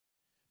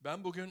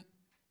Ben bugün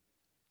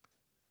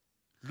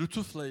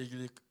Lütuf'la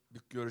ilgili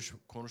bir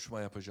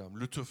konuşma yapacağım.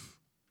 Lütuf.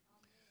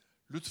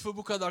 Lütfu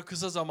bu kadar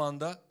kısa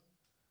zamanda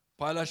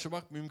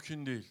paylaşmak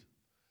mümkün değil.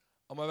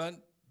 Ama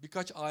ben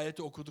birkaç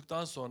ayeti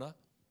okuduktan sonra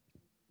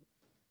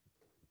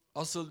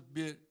asıl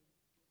bir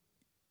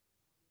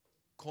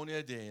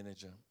konuya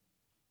değineceğim.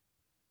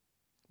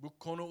 Bu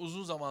konu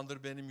uzun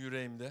zamandır benim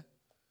yüreğimde.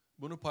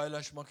 Bunu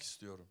paylaşmak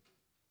istiyorum.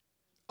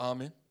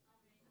 Amin.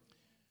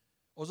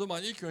 O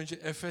zaman ilk önce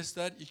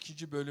Efesler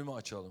 2. bölümü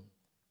açalım.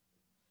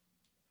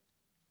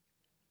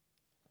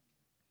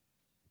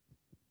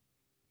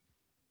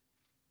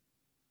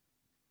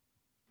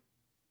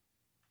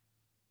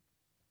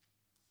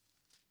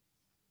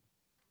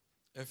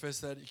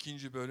 Efesler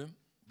 2. bölüm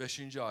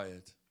 5.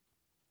 ayet.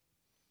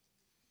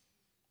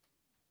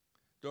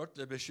 4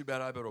 ile 5'i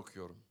beraber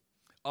okuyorum.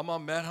 Ama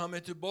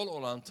merhameti bol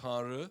olan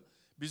Tanrı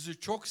bizi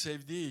çok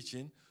sevdiği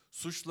için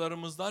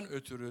suçlarımızdan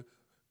ötürü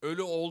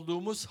ölü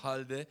olduğumuz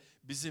halde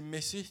bizi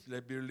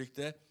Mesih'le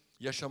birlikte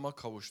yaşama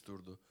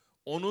kavuşturdu.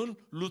 Onun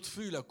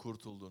lütfuyla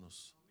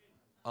kurtuldunuz.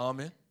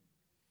 Amin.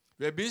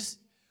 Ve biz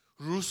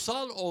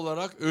ruhsal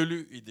olarak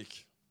ölü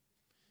idik.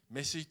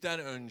 Mesih'ten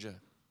önce.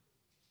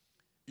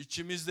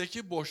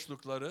 İçimizdeki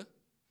boşlukları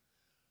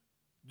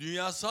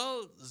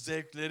dünyasal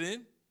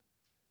zevklerin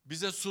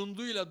bize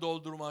sunduğuyla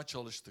doldurmaya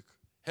çalıştık.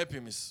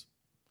 Hepimiz.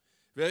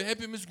 Ve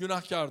hepimiz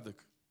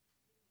günahkardık.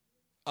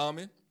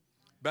 Amin.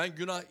 Ben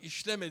günah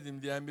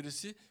işlemedim diyen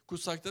birisi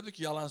kutsal kitapta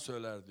ki yalan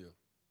söyler diyor.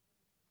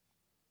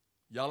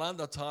 Yalan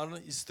da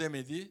Tanrı'nın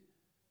istemediği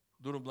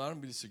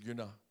durumların birisi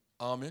günah.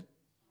 Amin.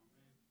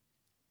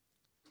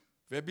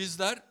 Ve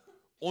bizler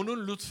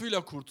onun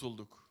lütfuyla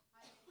kurtulduk.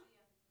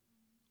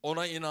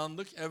 Ona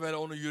inandık, evvel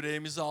onu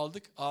yüreğimize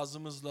aldık,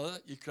 ağzımızla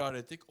ikrar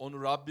ettik.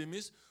 Onu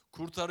Rabbimiz,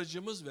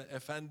 kurtarıcımız ve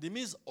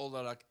Efendimiz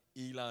olarak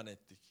ilan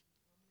ettik.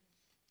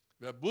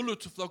 Ve bu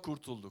lütufla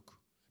kurtulduk.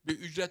 Bir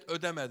ücret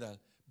ödemeden,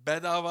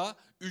 bedava,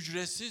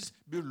 ücretsiz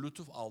bir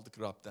lütuf aldık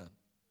Rab'den.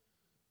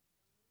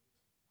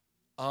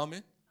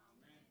 Amin.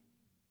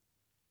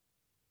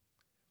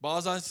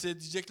 Bazen size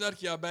diyecekler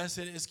ki ya ben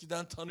seni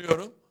eskiden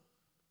tanıyorum.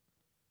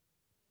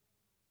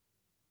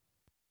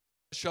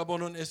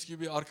 Şabo'nun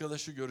eski bir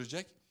arkadaşı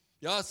görecek.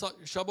 Ya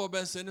Şabo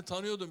ben seni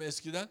tanıyordum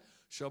eskiden.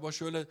 Şabo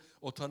şöyle,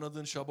 o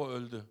tanıdığın Şabo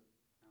öldü.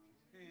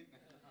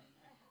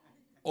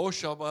 O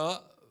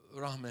Şabo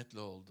rahmetli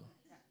oldu.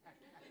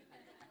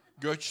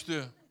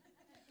 Göçtü.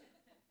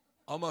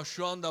 Ama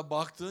şu anda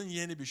baktığın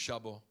yeni bir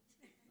Şabo.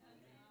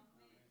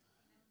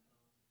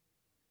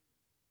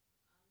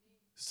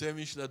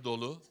 Sevinçle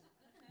dolu,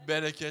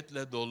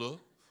 bereketle dolu,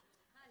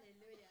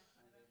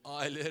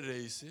 aile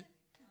reisi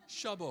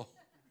Şabo.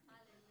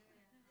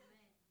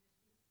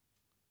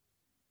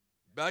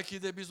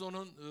 Belki de biz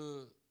onun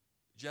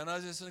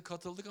cenazesine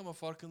katıldık ama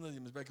farkında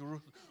değiliz. Belki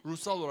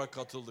ruhsal olarak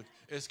katıldık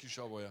eski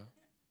Şabo'ya.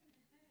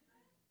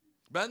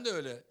 Ben de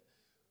öyle.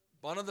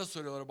 Bana da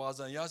söylüyorlar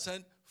bazen ya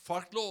sen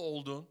farklı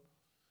oldun.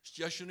 Hiç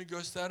yaşını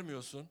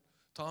göstermiyorsun.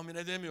 Tahmin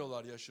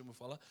edemiyorlar yaşımı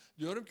falan.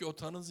 Diyorum ki o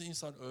tanıdığınız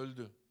insan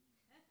öldü.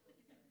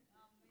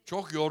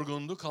 Çok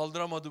yorgundu.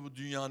 Kaldıramadı bu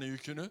dünyanın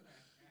yükünü.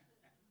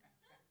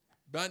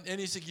 Ben en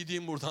iyisi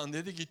gideyim buradan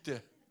dedi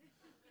gitti.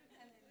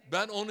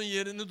 Ben onun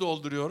yerini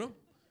dolduruyorum.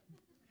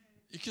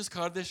 İkiz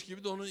kardeş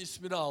gibi de onun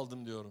ismini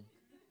aldım diyorum.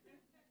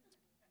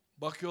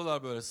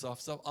 Bakıyorlar böyle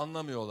saf saf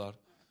anlamıyorlar.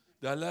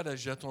 Derler ya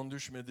jeton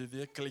düşmedi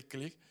diye klik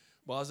klik.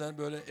 Bazen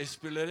böyle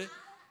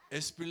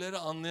esprileri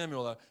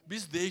anlayamıyorlar.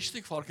 Biz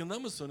değiştik farkında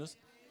mısınız?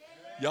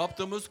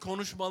 Yaptığımız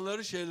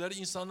konuşmaları şeyleri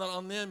insanlar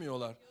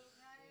anlayamıyorlar.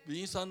 Bir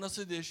insan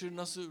nasıl değişir,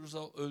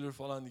 nasıl ölür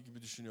falan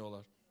gibi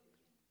düşünüyorlar.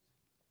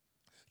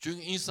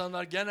 Çünkü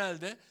insanlar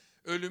genelde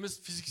ölümü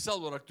fiziksel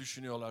olarak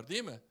düşünüyorlar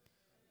değil mi?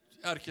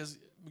 Herkes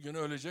bir gün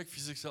ölecek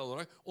fiziksel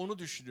olarak onu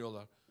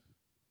düşünüyorlar.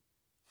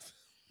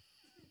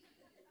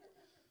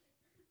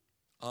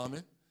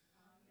 Amin.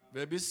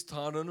 Ve biz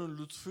Tanrı'nın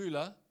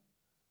lütfuyla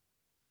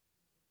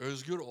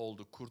özgür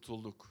olduk,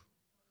 kurtulduk.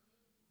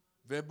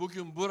 Ve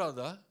bugün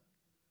burada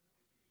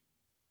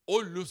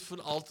o lütfun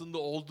altında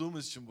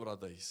olduğumuz için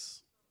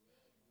buradayız.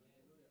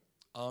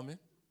 Amin.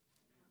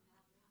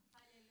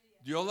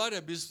 Diyorlar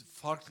ya biz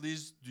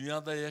farklıyız,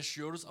 dünyada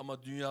yaşıyoruz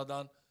ama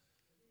dünyadan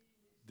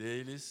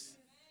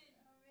değiliz.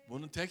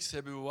 Bunun tek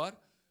sebebi var.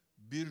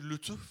 Bir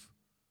lütuf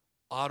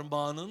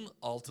armağanın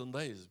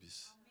altındayız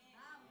biz.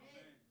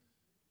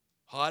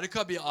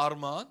 Harika bir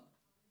armağan.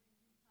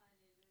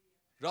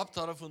 Rab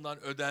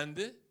tarafından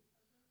ödendi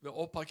ve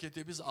o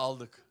paketi biz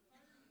aldık.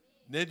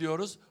 Ne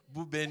diyoruz?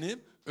 Bu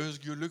benim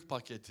özgürlük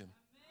paketim.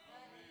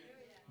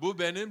 Bu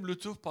benim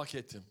lütuf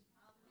paketim.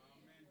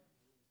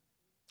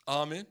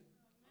 Amin.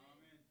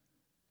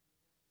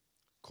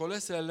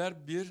 Kolosyalılar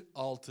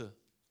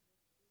 1:6.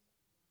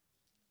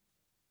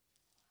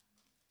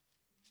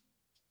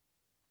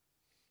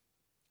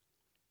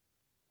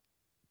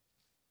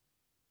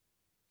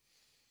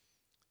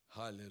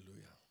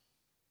 Haleluya.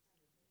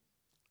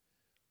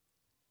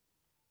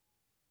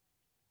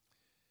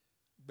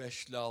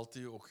 5 ile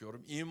 6'yı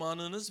okuyorum.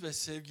 İmanınız ve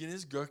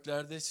sevginiz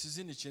göklerde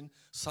sizin için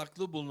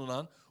saklı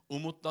bulunan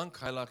umuttan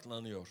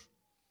kaynaklanıyor.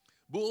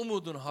 Bu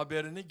umudun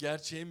haberini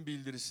gerçeğin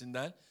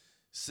bildirisinden,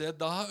 size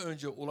daha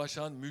önce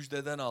ulaşan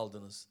müjdeden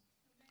aldınız.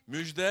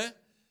 Müjde,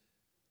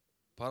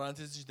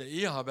 parantez içinde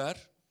iyi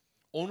haber,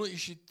 onu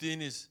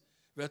işittiğiniz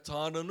ve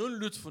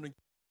Tanrı'nın lütfunu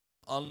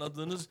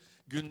anladığınız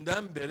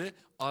günden beri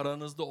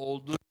aranızda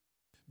olduğu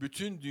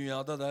bütün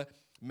dünyada da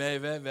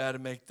meyve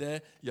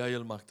vermekte,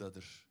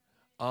 yayılmaktadır.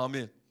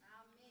 Amin.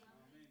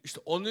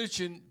 İşte onun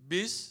için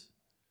biz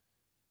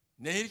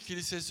Nehir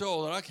Kilisesi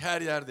olarak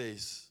her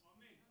yerdeyiz.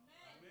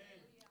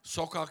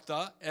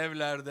 Sokakta,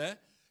 evlerde,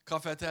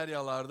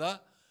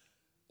 kafeteryalarda,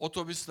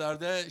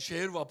 otobüslerde,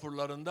 şehir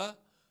vapurlarında,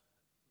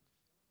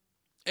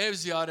 ev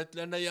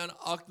ziyaretlerinde, yani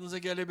aklınıza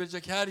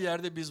gelebilecek her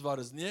yerde biz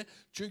varız. Niye?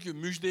 Çünkü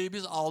müjdeyi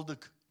biz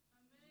aldık.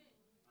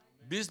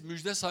 Biz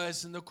müjde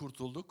sayesinde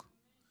kurtulduk.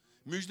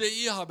 Müjde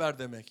iyi haber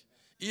demek.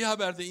 İyi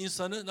haber de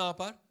insanı ne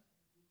yapar?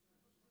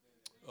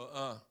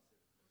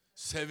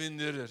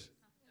 Sevindirir.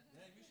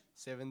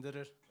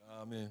 Sevindirir.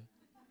 Amin.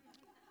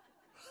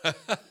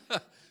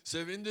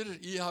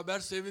 Sevindirir. İyi haber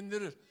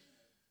sevindirir.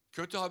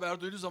 Kötü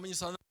haber duyduğu zaman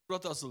insanın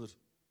suratı asılır.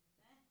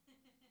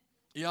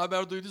 İyi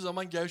haber duyduğu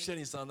zaman gevşer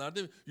insanlar,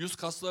 değil mi? Yüz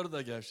kasları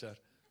da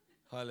gevşer.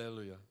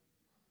 Haleluya.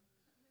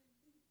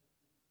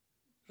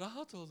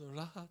 Rahat olun,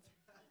 rahat.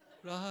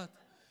 Rahat.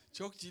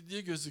 Çok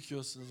ciddi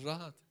gözüküyorsunuz,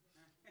 rahat.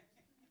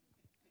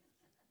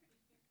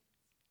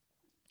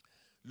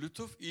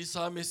 Lütüf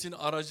İsa Mesih'in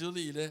aracılığı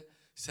ile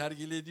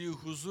sergilediği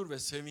huzur ve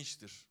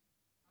sevinçtir.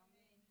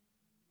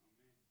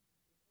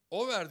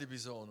 O verdi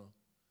bize onu.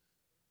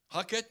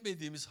 Hak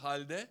etmediğimiz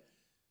halde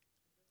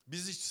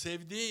bizi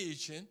sevdiği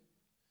için,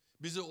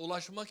 bize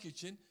ulaşmak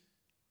için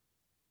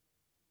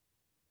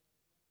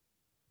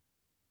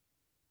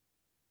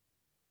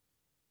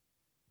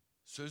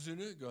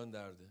sözünü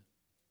gönderdi.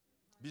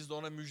 Biz de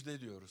ona müjde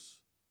diyoruz.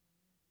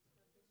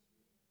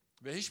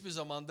 Ve hiçbir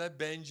zaman da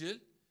bencil,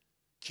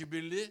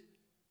 kibirli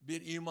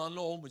bir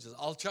imanlı olmayacağız.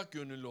 Alçak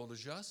gönüllü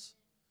olacağız.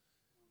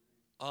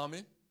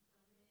 Amin.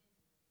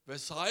 Ve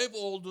sahip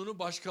olduğunu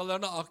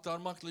başkalarına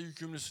aktarmakla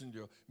yükümlüsün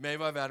diyor.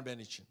 Meyve vermen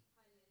için.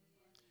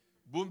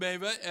 Bu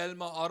meyve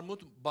elma,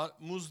 armut,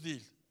 muz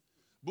değil.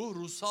 Bu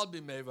ruhsal bir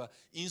meyve.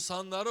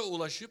 İnsanlara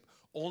ulaşıp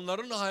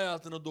onların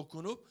hayatına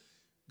dokunup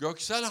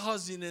göksel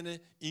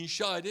hazineni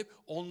inşa edip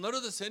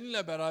onları da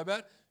seninle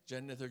beraber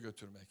cennete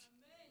götürmek.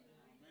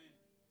 Amen.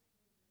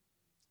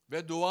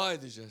 Ve dua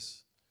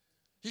edeceğiz.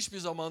 Hiçbir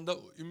zamanda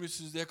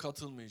ümitsizliğe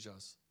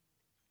katılmayacağız.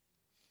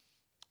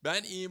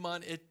 Ben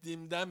iman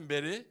ettiğimden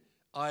beri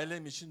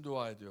ailem için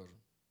dua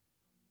ediyorum.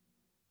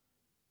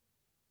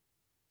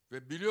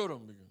 Ve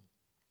biliyorum bugün.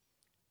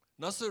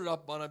 Nasıl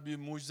Rab bana bir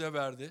mucize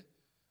verdi?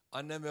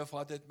 Annem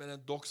vefat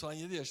etmeden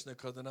 97 yaşında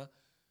kadına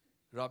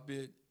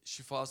Rabbi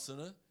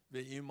şifasını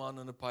ve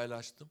imanını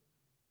paylaştım.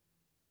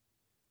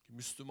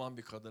 Müslüman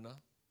bir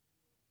kadına.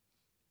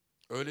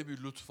 Öyle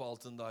bir lütfu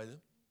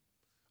altındaydım.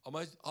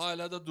 Ama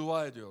hala da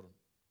dua ediyorum.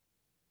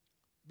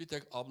 Bir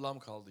tek ablam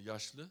kaldı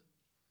yaşlı.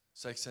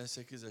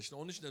 88 yaşında.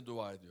 Onun için de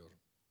dua ediyorum.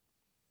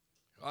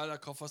 Hala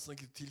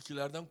kafasındaki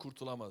tilkilerden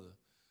kurtulamadı.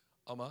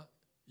 Ama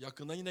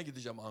yakında yine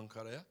gideceğim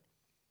Ankara'ya.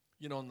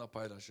 Yine onunla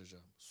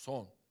paylaşacağım.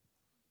 Son.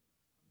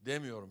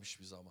 Demiyorum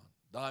hiçbir zaman.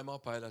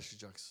 Daima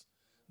paylaşacaksın.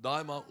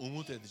 Daima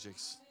umut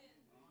edeceksin.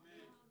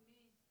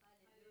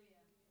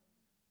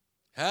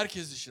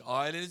 Herkes için,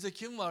 ailenizde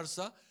kim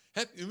varsa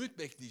hep ümit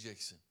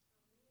bekleyeceksin.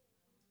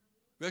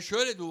 Ve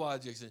şöyle dua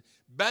edeceksin.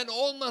 Ben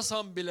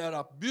olmasam bile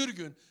Rab bir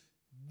gün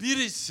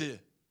birisi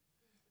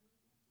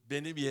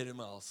benim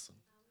yerimi alsın.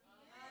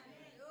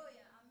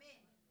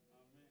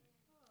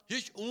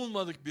 Hiç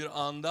umulmadık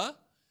bir anda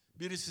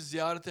birisi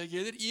ziyarete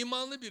gelir,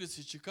 imanlı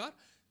birisi çıkar.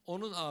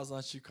 Onun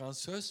ağzından çıkan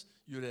söz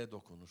yüreğe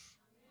dokunur.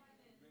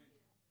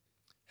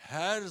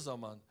 Her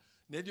zaman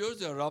ne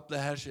diyoruz ya, Rab'le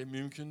her şey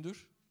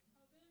mümkündür.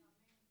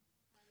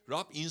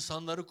 Rab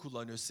insanları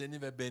kullanıyor,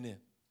 seni ve beni.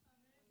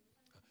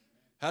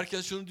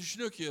 Herkes şunu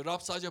düşünüyor ki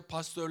Rab sadece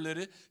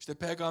pastörleri, işte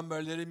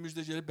peygamberleri,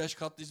 müjdecileri, 5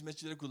 katlı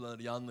hizmetçileri kullanır.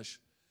 Yanlış.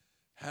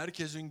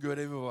 Herkesin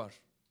görevi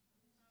var.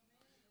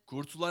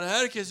 Kurtulan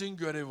herkesin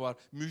görevi var.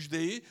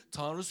 Müjdeyi,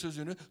 Tanrı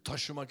sözünü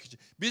taşımak için.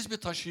 Biz bir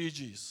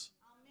taşıyıcıyız.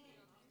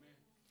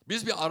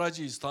 Biz bir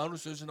aracıyız. Tanrı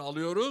sözünü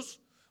alıyoruz.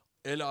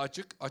 Eli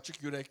açık,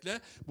 açık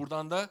yürekle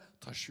buradan da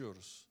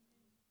taşıyoruz.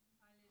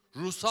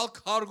 Ruhsal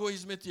kargo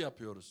hizmeti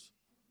yapıyoruz.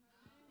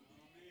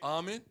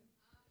 Amin.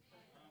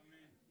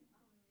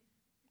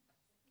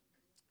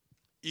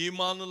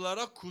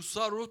 İmanlılara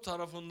kutsal ruh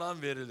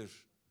tarafından verilir.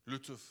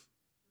 Lütuf.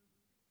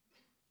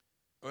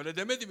 Öyle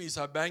demedi mi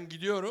İsa? Ben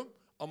gidiyorum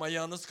ama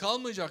yalnız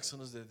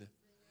kalmayacaksınız dedi.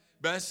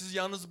 Ben sizi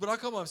yalnız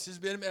bırakamam.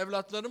 Siz benim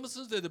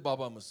evlatlarımısınız dedi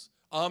babamız.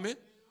 Amin.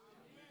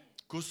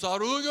 Kutsal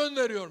ruhu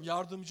gönderiyorum.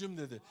 Yardımcım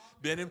dedi.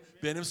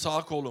 Benim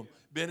sağ kolum,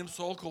 benim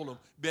sol kolum,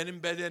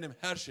 benim bedenim,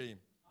 her şeyim.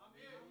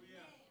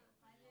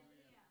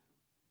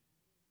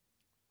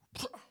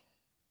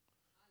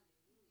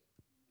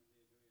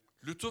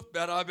 Lütuf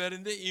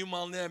beraberinde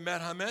imanlıya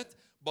merhamet,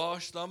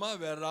 bağışlama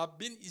ve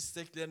Rabbin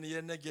isteklerini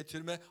yerine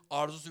getirme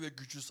arzusu ve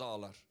gücü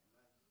sağlar.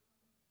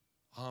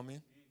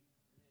 Amin.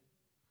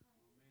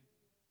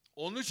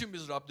 Onun için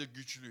biz Rab'de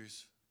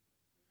güçlüyüz.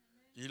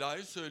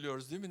 İlahi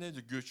söylüyoruz değil mi?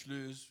 Nedir?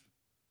 Güçlüyüz.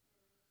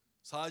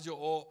 Sadece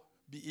o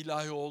bir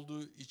ilahi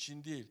olduğu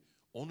için değil.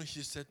 Onu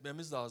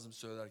hissetmemiz lazım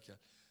söylerken.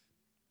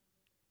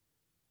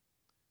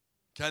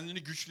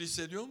 Kendini güçlü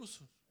hissediyor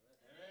musun?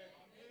 Evet.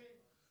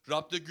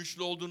 Rab'de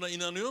güçlü olduğuna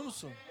inanıyor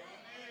musun?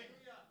 Evet.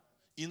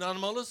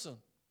 İnanmalısın.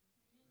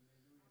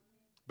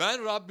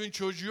 Ben Rabbin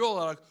çocuğu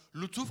olarak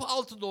lütuf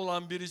altında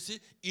olan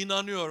birisi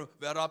inanıyorum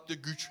ve Rab'de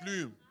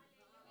güçlüyüm.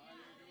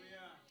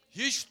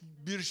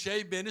 Hiçbir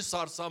şey beni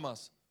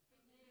sarsamaz.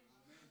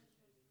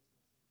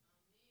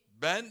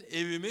 Ben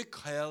evimi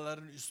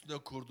kayaların üstüne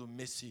kurdum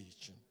Mesih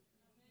için.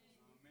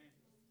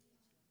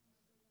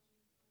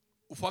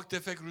 Ufak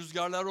tefek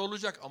rüzgarlar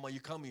olacak ama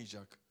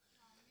yıkamayacak.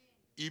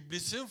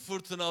 İblisin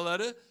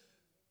fırtınaları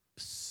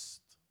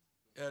pst,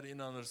 eğer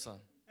inanırsan.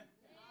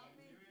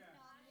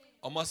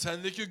 Ama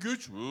sendeki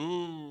güç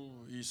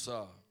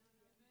İsa.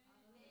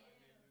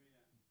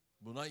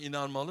 Buna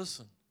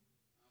inanmalısın.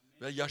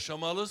 Ve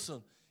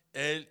yaşamalısın.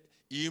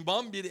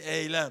 İman bir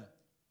eylem.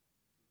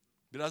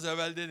 Biraz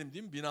evvel dedim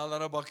değil mi?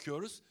 Binalara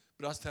bakıyoruz.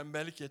 Biraz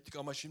tembellik ettik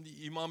ama şimdi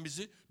iman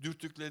bizi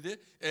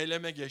dürtükledi.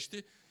 Eyleme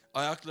geçti.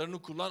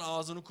 Ayaklarını kullan,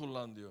 ağzını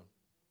kullan diyor.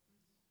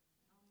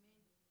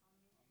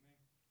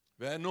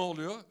 Ve ne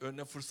oluyor?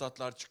 Önüne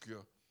fırsatlar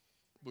çıkıyor.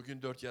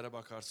 Bugün 4 yere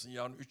bakarsın,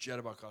 yarın 3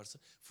 yere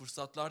bakarsın.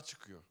 Fırsatlar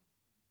çıkıyor.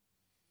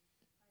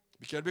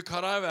 Bir kere bir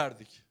karar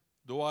verdik.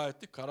 Dua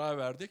ettik, karar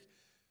verdik.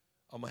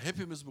 Ama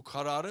hepimiz bu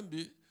kararın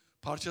bir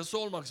parçası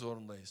olmak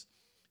zorundayız.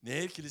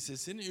 Nehir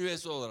Kilisesi'nin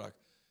üyesi olarak.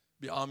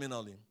 Bir amin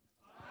alayım.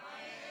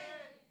 Amin.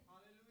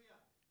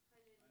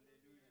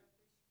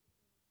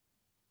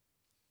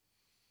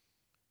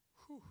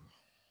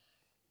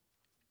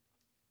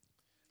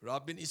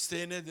 Rabbin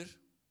isteği nedir?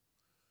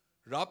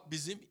 Rab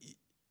bizim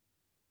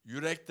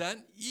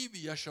yürekten iyi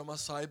bir yaşama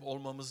sahip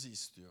olmamızı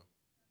istiyor.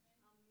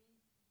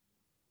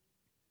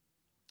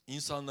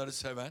 İnsanları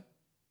seven,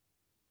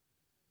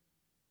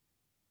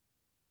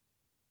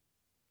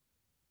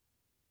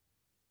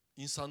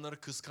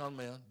 insanları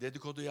kıskanmayan,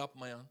 dedikodu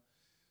yapmayan,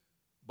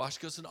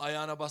 başkasının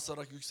ayağına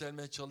basarak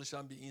yükselmeye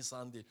çalışan bir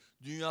insan değil.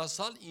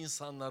 Dünyasal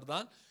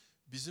insanlardan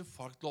bizim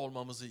farklı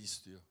olmamızı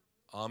istiyor.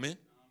 Amin.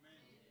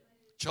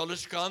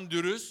 Çalışkan,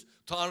 dürüst,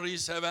 Tanrı'yı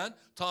seven,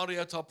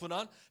 Tanrı'ya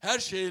tapınan, her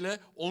şeyle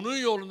onun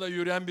yolunda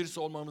yürüyen birisi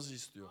olmamızı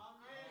istiyor.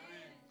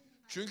 Amin.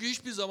 Çünkü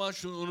hiçbir zaman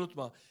şunu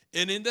unutma.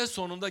 Eninde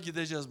sonunda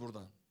gideceğiz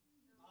buradan.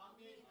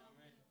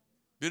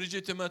 Amin.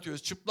 1.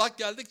 Timoteus, çıplak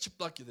geldik,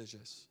 çıplak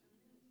gideceğiz.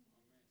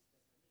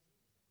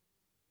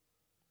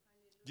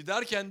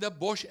 Giderken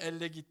de boş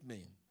elle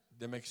gitmeyin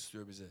demek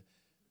istiyor bize.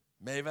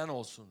 Meyven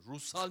olsun,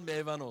 ruhsal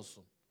meyven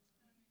olsun.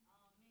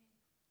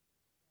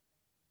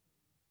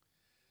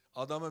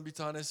 Adamın bir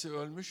tanesi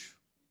ölmüş.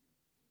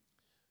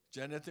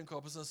 Cennetin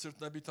kapısının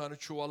sırtına bir tane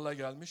çuvalla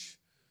gelmiş.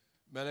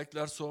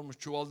 Melekler sormuş,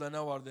 çuvalda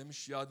ne var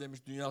demiş. Ya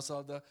demiş,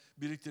 dünyasalda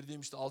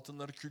biriktirdiğim işte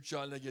altınları külçe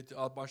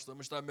haline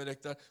başlamışlar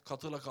melekler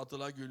katıla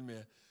katıla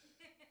gülmeye.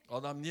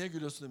 Adam niye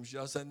gülüyorsun demiş.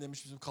 Ya sen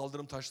demiş bizim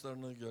kaldırım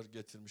taşlarını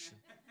getirmişsin.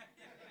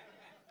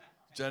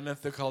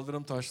 Cennette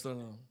kaldırım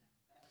taşlarını.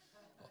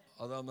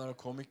 Adamlara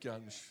komik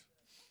gelmiş.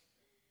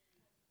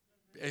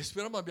 Bir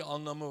espri ama bir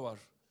anlamı var.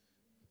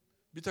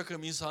 Bir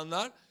takım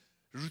insanlar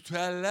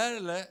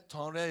ritüellerle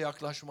Tanrı'ya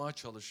yaklaşmaya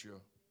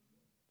çalışıyor.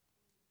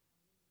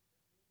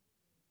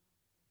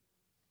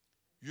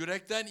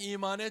 Yürekten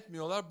iman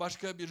etmiyorlar,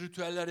 başka bir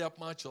ritüeller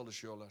yapmaya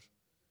çalışıyorlar.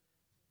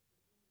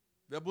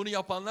 Ve bunu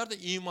yapanlar da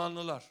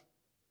imanlılar.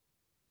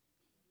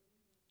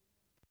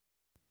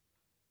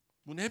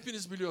 Bunu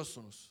hepiniz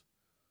biliyorsunuz.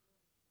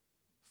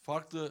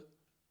 Farklı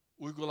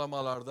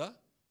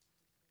uygulamalarda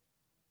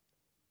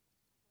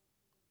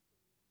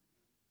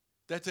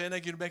detayına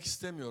girmek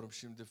istemiyorum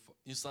şimdi.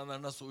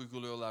 İnsanlar nasıl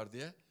uyguluyorlar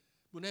diye.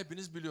 Bunu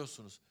hepiniz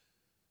biliyorsunuz.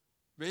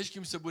 Ve hiç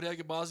kimse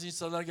buraya, bazı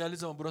insanlar geldiği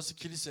zaman burası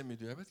kilise mi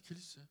diyor. Evet,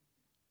 kilise.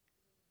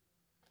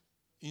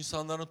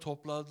 İnsanların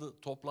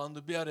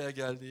toplandığı bir araya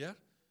geldiği yer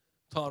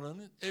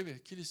Tanrı'nın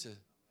evi, kilise.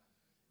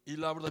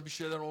 İlla burada bir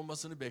şeyler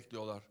olmasını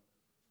bekliyorlar.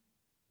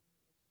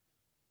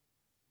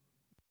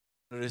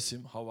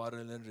 Resim,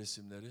 havarilerin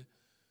resimleri,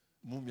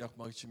 mum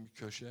yakmak için bir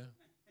köşe,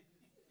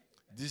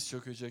 diz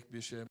çökecek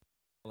bir şey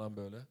falan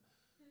böyle.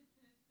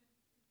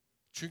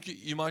 Çünkü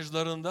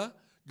imajlarında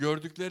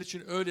gördükleri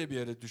için öyle bir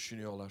yere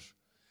düşünüyorlar.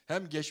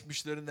 Hem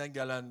geçmişlerinden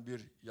gelen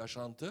bir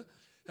yaşantı,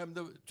 hem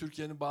de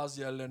Türkiye'nin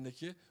bazı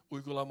yerlerindeki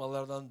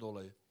uygulamalardan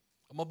dolayı.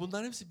 Ama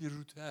bunların hepsi bir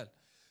ritüel.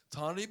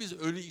 Tanrı'yı biz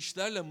ölü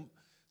işlerle,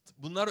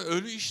 bunlar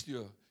ölü iş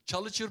diyor.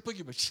 Çalı çırpı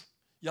gibi.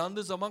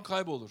 Yandığı zaman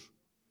kaybolur.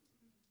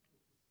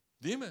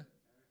 Değil mi?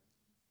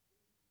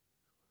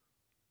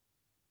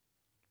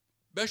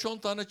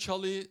 5-10 tane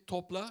çalıyı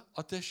topla,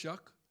 ateş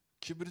yak,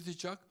 kibriti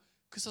çak,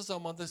 kısa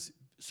zamanda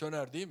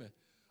söner değil mi?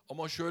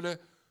 Ama şöyle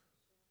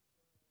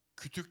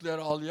kütükler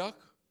al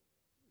yak,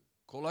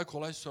 kolay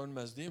kolay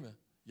sönmez değil mi?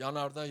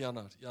 Yanar da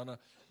yanar.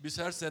 Biz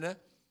her sene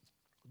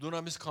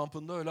Dunamis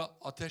kampında öyle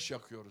ateş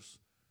yakıyoruz.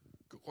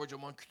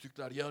 Kocaman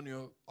kütükler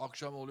yanıyor,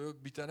 akşam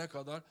oluyor, bitene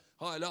kadar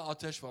hala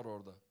ateş var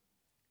orada.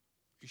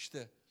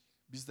 İşte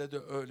bizde de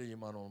öyle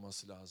iman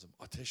olması lazım.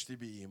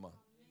 Ateşli bir iman.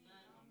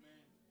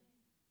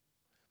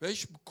 Ve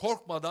hiç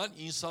korkmadan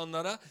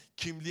insanlara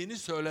kimliğini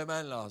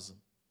söylemen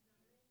lazım.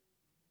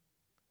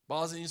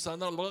 Bazı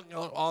insanlar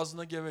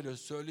ağzına geveliyor.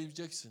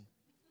 Söyleyeceksin.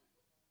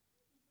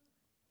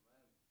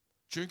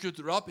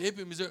 Çünkü Rab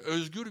hepimize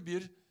özgür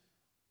bir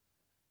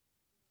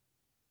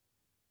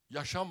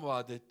yaşam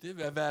vaat etti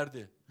ve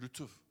verdi.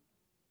 Lütuf.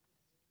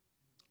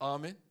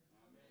 Amin.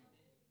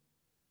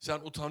 Sen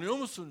utanıyor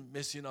musun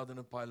Mesih'in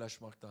adını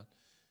paylaşmaktan?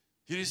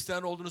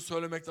 Hristiyan olduğunu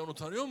söylemekten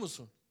utanıyor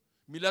musun?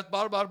 Millet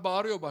barbar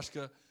bağırıyor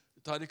başka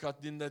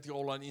tarikat dinindeki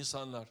olan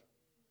insanlar.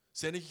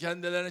 Seni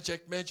kendilerine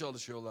çekmeye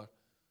çalışıyorlar.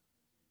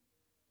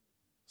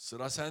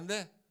 Sıra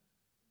sende.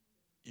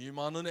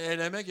 İmanını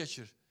eyleme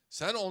geçir.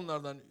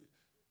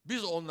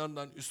 Biz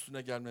onlardan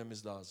üstüne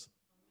gelmemiz lazım.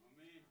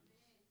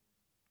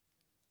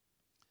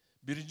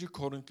 1.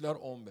 Korintiler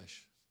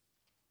 15.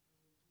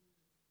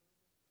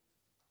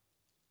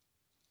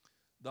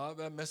 Daha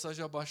ben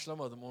mesaja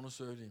başlamadım, onu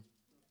söyleyeyim.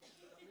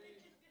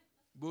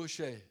 Bu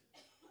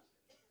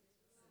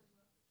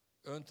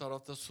ön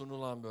tarafta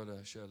sunulan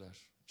böyle şeyler,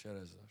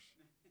 çerezler.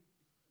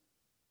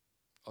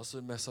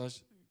 Asıl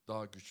mesaj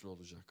daha güçlü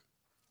olacak.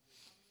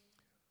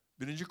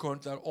 1.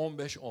 Korintiler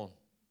 15-10.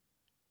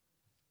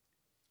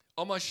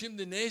 Ama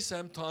şimdi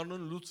neysem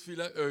Tanrı'nın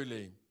lütfuyla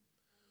öyleyim.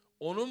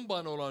 Onun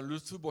bana olan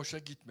lütfu boşa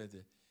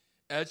gitmedi.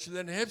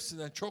 Elçilerin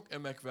hepsinden çok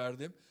emek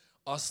verdim.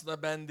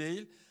 Aslında ben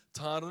değil,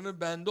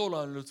 Tanrı'nın bende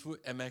olan lütfu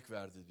emek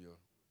verdi diyor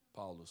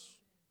Paulus.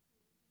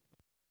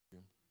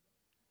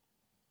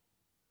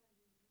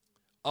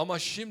 Ama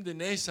şimdi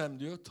neysem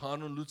diyor,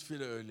 Tanrı'nın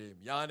lütfuyla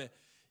öyleyim. Yani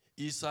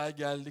İsa'ya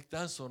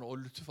geldikten sonra o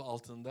lütuf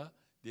altında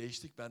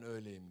değiştik, ben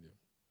öyleyim diyor.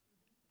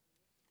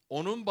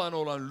 Onun bana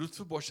olan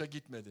lütfu boşa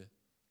gitmedi.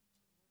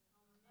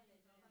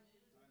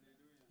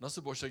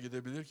 Nasıl boşa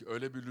gidebilir ki?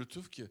 Öyle bir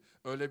lütuf ki,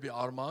 öyle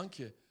bir armağan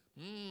ki.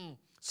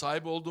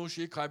 Sahip olduğun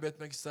şeyi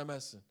kaybetmek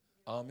istemezsin.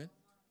 Amin.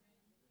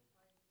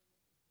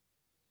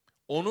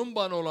 Onun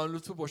bana olan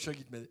lütfu boşa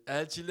gitmedi.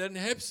 Elçilerin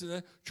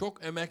hepsine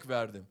çok emek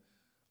verdim.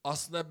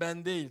 Aslında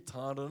ben değil,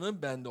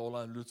 Tanrı'nın bende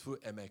olan lütfu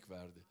emek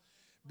verdi.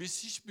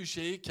 Biz hiçbir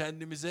şeyi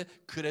kendimize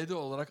kredi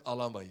olarak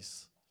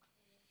alamayız.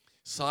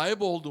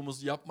 Sahip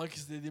olduğumuz, yapmak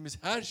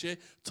istediğimiz her şey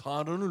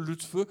Tanrı'nın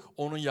lütfu,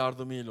 onun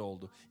yardımıyla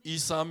oldu.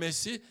 İsa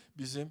Mesih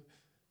bizim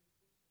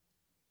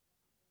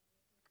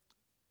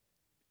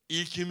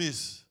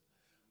ilkimiz.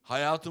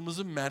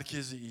 Hayatımızın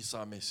merkezi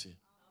İsa Mesih.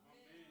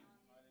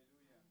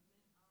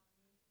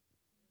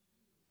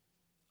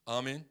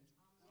 Amin.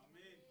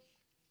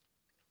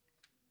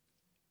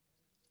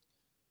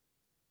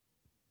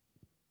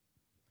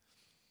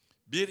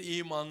 Bir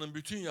imanın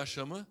bütün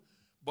yaşamı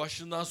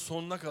başından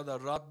sonuna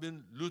kadar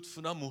Rabbin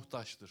lütfuna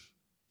muhtaçtır.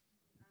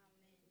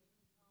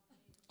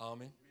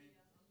 Amin.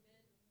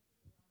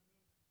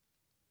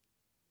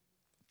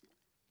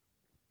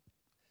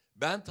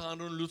 Ben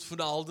Tanrı'nın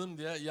lütfunu aldım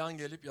diye yan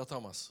gelip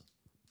yatamazsın.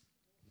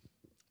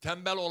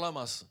 Tembel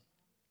olamazsın.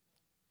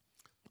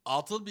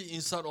 Atıl bir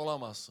insan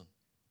olamazsın.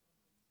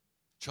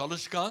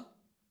 Çalışkan,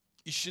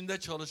 işinde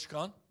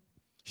çalışkan,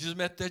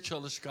 hizmette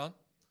çalışkan,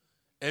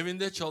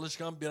 evinde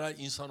çalışkan birer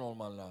insan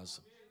olman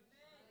lazım.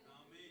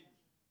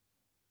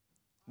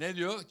 Ne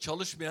diyor?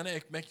 Çalışmayana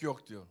ekmek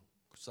yok diyor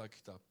kutsal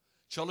kitap.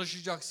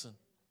 Çalışacaksın.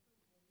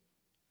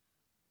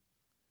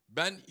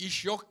 Ben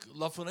iş yok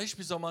lafına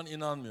hiçbir zaman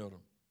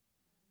inanmıyorum.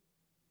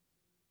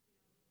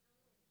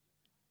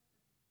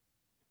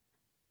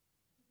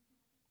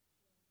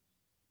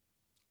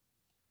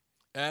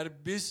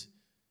 Eğer biz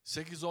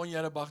 8-10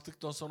 yere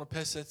baktıktan sonra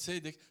pes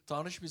etseydik,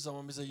 Tanrı hiçbir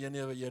zaman bize yeni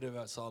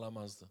yeri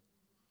sağlamazdı.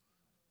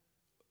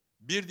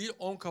 1 değil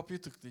 10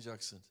 kapıyı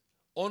tıklayacaksın.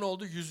 10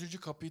 oldu 100.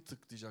 kapıyı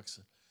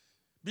tıklayacaksın.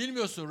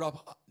 Bilmiyorsun Rab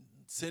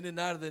seni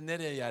nerede,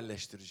 nereye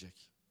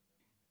yerleştirecek.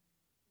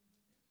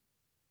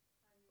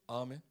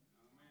 Amin.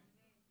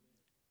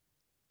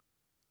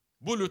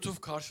 Bu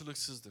lütuf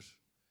karşılıksızdır.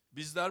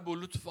 Bizler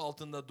bu lütuf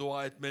altında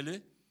dua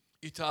etmeli,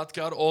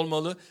 itaatkar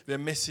olmalı ve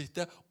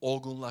Mesih'te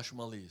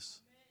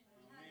olgunlaşmalıyız.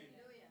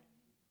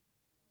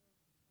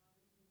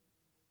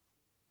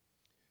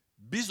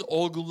 Biz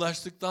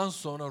olgunlaştıktan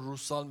sonra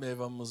ruhsal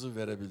meyvemizi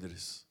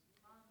verebiliriz.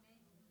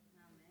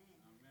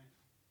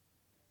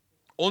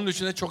 Onun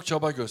için de çok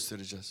çaba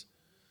göstereceğiz.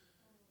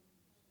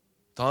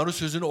 Tanrı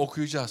sözünü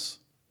okuyacağız.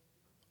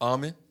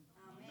 Amin.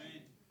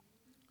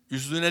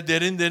 Üstüne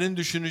derin derin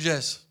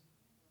düşüneceğiz.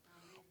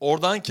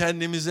 Oradan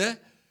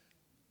kendimize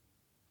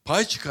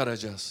pay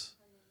çıkaracağız.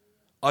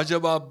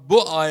 Acaba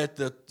bu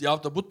ayette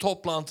ya da bu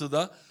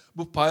toplantıda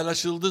bu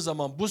paylaşıldığı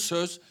zaman bu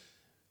söz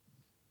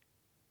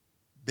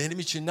benim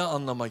için ne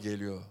anlama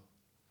geliyor?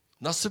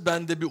 Nasıl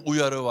bende bir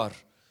uyarı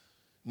var?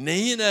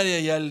 Neyi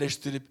nereye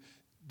yerleştirip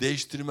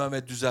değiştirmem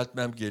ve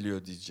düzeltmem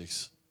geliyor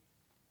diyeceksin.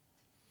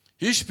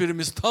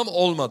 Hiçbirimiz tam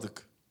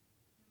olmadık.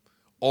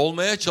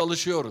 Olmaya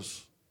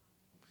çalışıyoruz.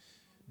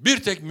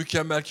 Bir tek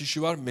mükemmel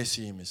kişi var,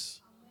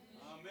 Mesih'imiz.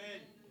 Amin.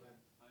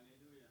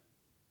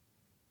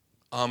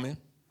 Amin.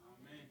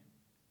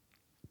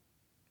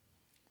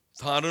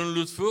 Tanrı'nın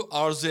lütfu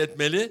arzu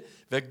etmeli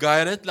ve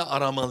gayretle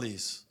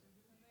aramalıyız.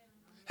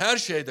 Her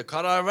şeyde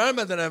karar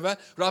vermeden evvel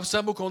Rab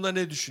sen bu konuda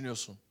ne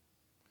düşünüyorsun?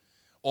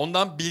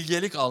 Ondan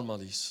bilgelik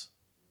almalıyız.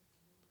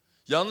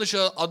 Yanlış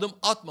adım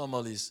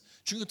atmamalıyız.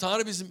 Çünkü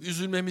Tanrı bizim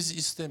üzülmemizi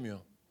istemiyor.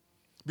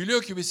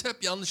 Biliyor ki biz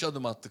hep yanlış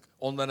adım attık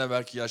ondan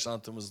evvelki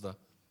yaşantımızda.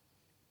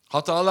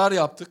 Hatalar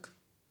yaptık.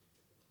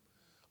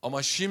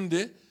 Ama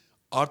şimdi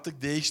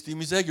artık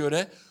değiştiğimize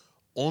göre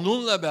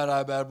onunla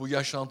beraber bu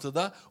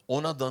yaşantıda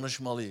ona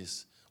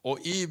danışmalıyız. O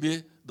iyi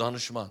bir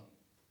danışman.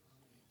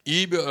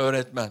 İyi bir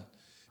öğretmen.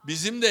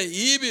 Bizim de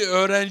iyi bir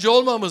öğrenci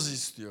olmamızı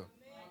istiyor.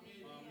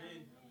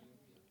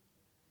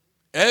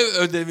 Ev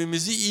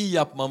ödevimizi iyi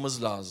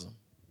yapmamız lazım.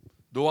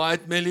 Dua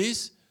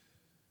etmeliyiz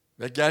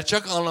ve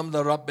gerçek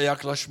anlamda Rabbe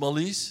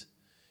yaklaşmalıyız.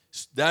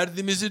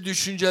 Derdimizi,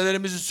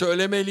 düşüncelerimizi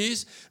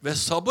söylemeliyiz ve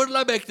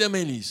sabırla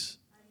beklemeliyiz.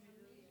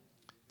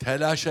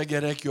 Telaşa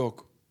gerek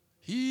yok.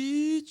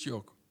 Hiç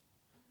yok.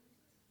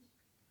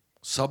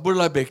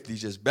 Sabırla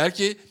bekleyeceğiz.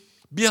 Belki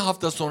bir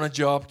hafta sonra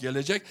cevap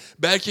gelecek.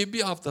 Belki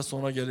bir hafta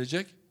sonra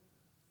gelecek.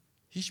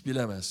 Hiç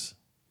bilemez.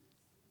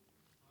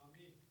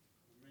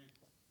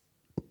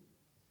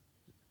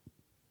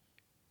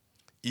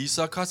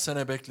 İsa kaç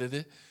sene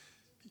bekledi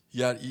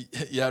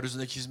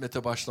yeryüzündeki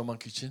hizmete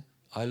başlamak için?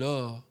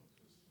 Alo.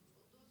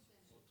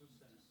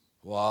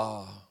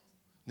 Wow.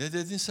 Ne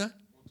dedin sen?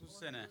 30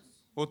 sene.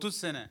 30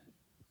 sene.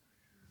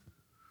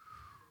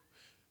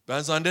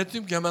 Ben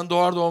zannettim ki hemen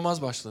doğar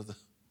doğmaz başladı.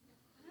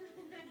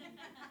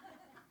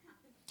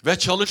 Ve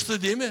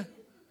çalıştı değil mi?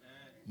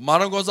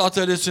 Marangoz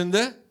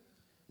atölyesinde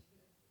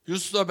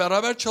Yusuf'la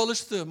beraber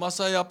çalıştı.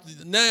 Masa yaptı.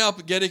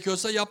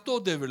 Gerekiyorsa yaptı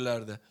o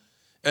devirlerde.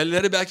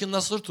 Elleri belki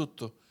nasır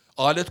tuttu.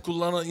 Alet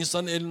kullanan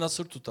insanın eli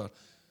nasır tutar.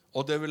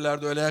 O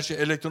devirlerde öyle her şey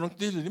elektronik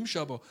değildi değil mi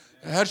Şabo?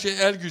 Her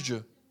şey el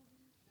gücü.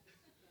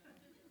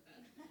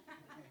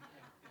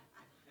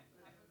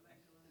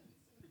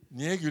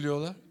 Niye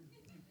gülüyorlar?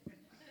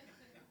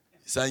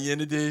 Sen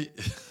yeni değil.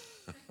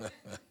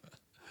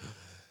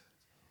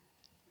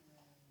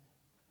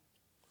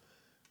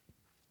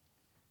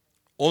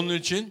 Onun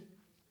için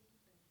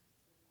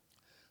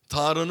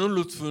Tanrı'nın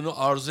lütfunu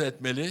arzu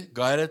etmeli,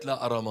 gayretle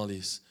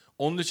aramalıyız.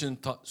 Onun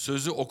için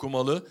sözü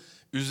okumalı,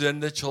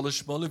 üzerinde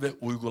çalışmalı ve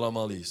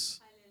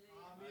uygulamalıyız.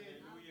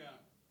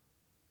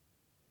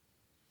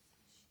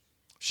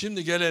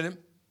 Şimdi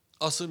gelelim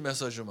asıl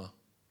mesajıma.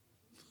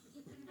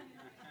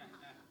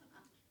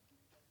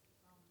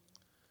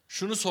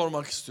 Şunu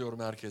sormak istiyorum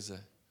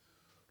herkese.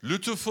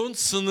 Lütufun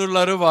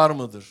sınırları var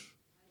mıdır?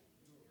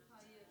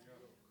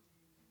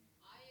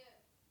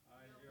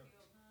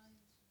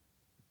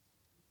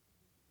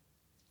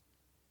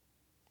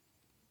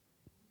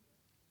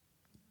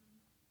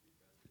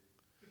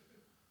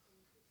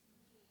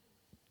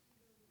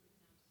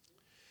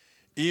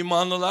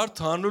 İmanlılar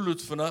Tanrı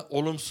lütfuna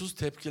olumsuz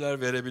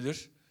tepkiler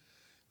verebilir,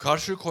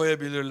 karşı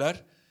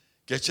koyabilirler,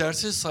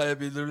 geçersiz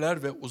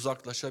sayabilirler ve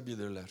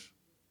uzaklaşabilirler.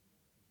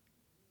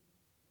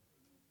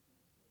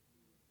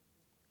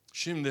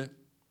 Şimdi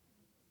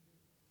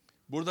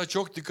burada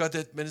çok dikkat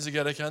etmeniz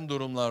gereken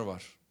durumlar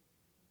var.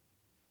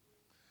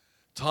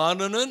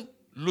 Tanrı'nın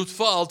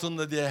lütfu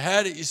altında diye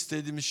her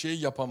istediğimiz şeyi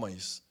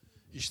yapamayız.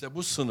 İşte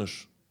bu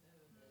sınır.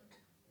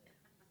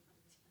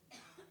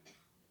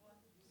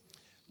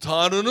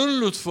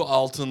 Tanrı'nın lütfu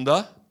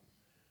altında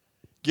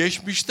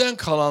geçmişten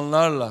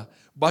kalanlarla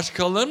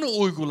başkalarının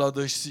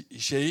uyguladığı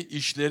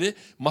işleri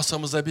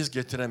masamıza biz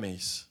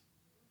getiremeyiz.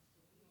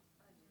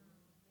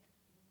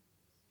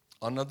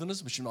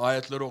 Anladınız mı? Şimdi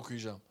ayetleri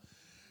okuyacağım.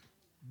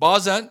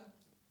 Bazen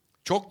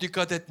çok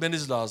dikkat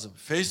etmeniz lazım.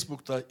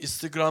 Facebook'ta,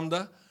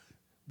 Instagram'da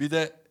bir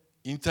de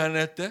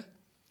internette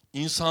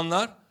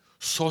insanlar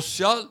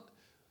sosyal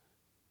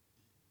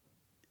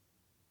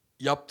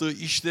yaptığı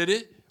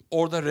işleri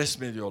orada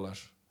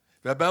resmediyorlar.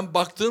 Ve ben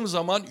baktığım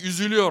zaman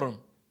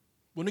üzülüyorum.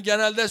 Bunu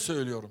genelde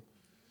söylüyorum.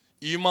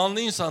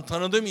 İmanlı insan,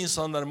 tanıdığım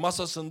insanların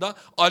masasında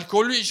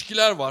alkollü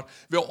içkiler var.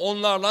 Ve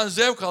onlarla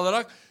zevk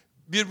alarak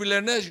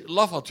birbirlerine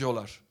laf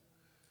atıyorlar.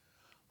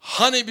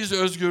 Hani biz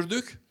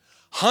özgürdük?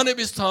 Hani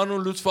biz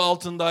Tanrı'nın lütfu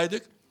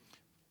altındaydık?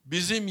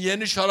 Bizim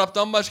yeni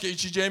şaraptan başka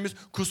içeceğimiz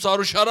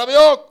kutsal şarap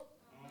yok.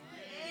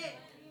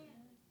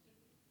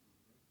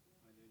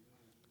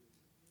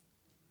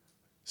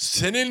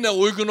 Seninle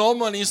uygun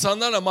olmayan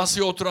insanlarla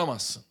masaya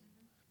oturamazsın.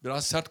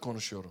 Biraz sert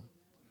konuşuyorum.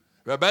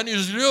 Ve ben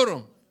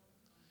üzülüyorum.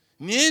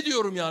 Niye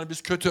diyorum yani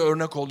biz kötü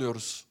örnek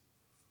oluyoruz?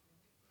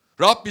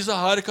 Rab bize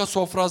harika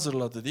sofra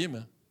hazırladı değil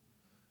mi?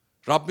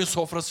 Rabbin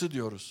sofrası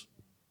diyoruz.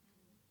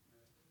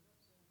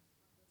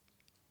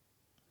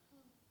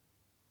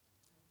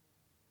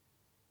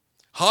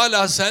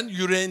 Hala sen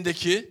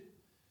yüreğindeki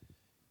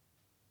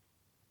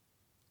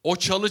o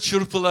çalı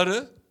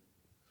çırpıları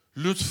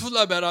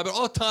lütfuyla beraber,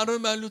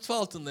 Tanrı ben lütfu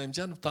altındayım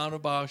canım,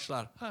 Tanrı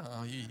bağışlar.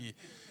 İyi.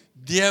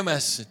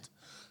 Diyemezsin.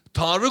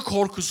 Tanrı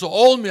korkusu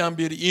olmayan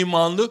bir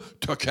imanlı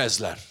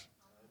tökezler.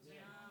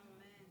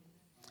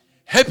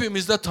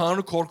 Hepimizde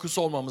Tanrı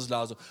korkusu olmamız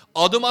lazım.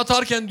 Adım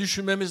atarken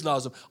düşünmemiz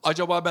lazım.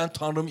 Acaba ben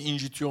Tanrı'mı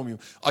incitiyor muyum?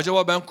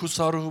 Acaba ben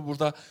kutsal ruhu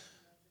burada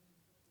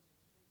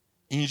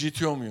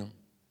incitiyor muyum?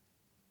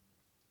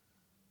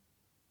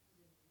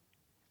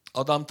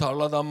 Adam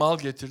tarladan mal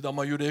getirdi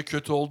ama yüreği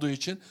kötü olduğu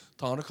için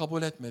Tanrı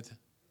kabul etmedi.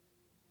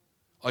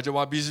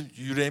 Acaba bizim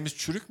yüreğimiz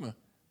çürük mü?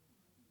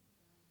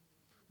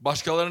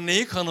 Başkalarına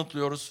neyi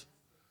kanıtlıyoruz?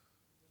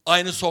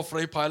 Aynı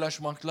sofrayı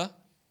paylaşmakla.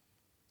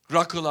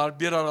 Rakılar,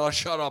 biralar,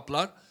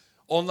 şaraplar.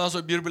 Ondan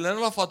sonra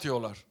birbirlerine laf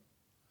atıyorlar.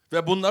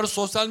 Ve bunları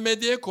sosyal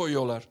medyaya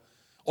koyuyorlar.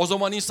 O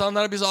zaman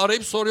insanlar bizi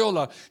arayıp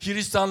soruyorlar.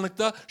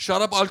 Hristiyanlıkta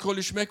şarap, alkol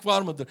içmek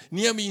var mıdır?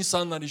 Niye mi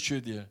insanlar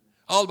içiyor diye.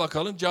 Al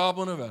bakalım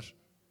cevabını ver.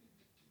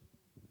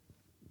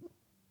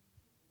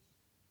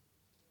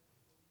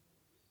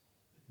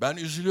 Ben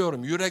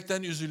üzülüyorum,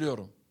 yürekten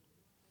üzülüyorum.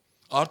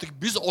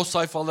 Artık biz o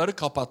sayfaları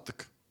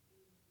kapattık.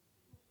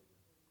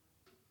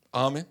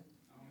 Amin.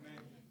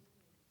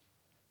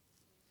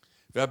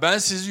 Ve ben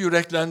sizi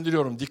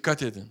yüreklendiriyorum,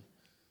 dikkat edin.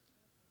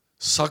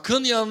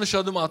 Sakın yanlış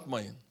adım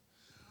atmayın.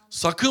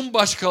 Sakın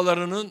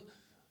başkalarının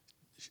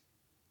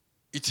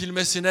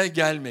itilmesine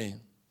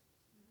gelmeyin.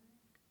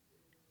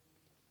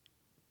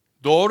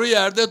 Doğru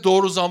yerde,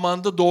 doğru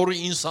zamanda, doğru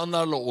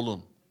insanlarla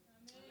olun.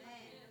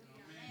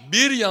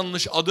 Bir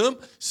yanlış adım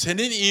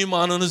senin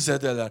imanını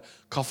zedeler.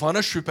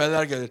 Kafana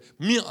şüpheler gelir.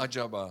 Mi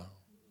acaba?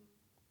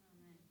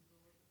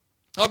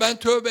 Ha ben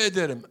tövbe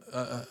ederim.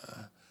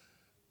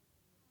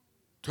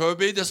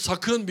 Tövbeyi de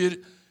sakın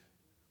bir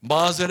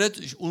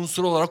mazeret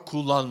unsuru olarak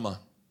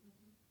kullanma.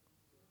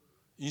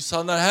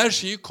 İnsanlar her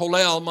şeyi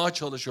kolay almaya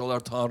çalışıyorlar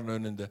Tanrı'nın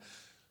önünde.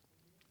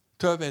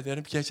 Tövbe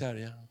ederim geçer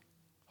ya.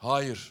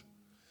 Hayır.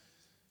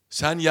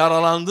 Sen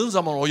yaralandığın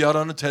zaman o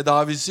yaranın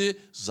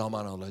tedavisi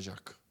zaman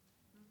alacak.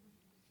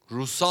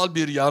 Ruhsal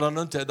bir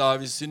yaranın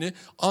tedavisini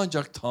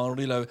ancak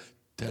Tanrı ile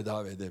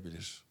tedavi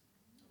edebilir.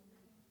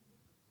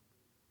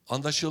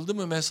 Anlaşıldı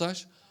mı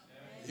mesaj?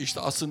 Evet. İşte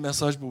asıl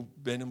mesaj bu,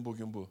 benim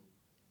bugün bu.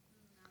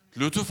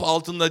 Lütuf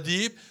altında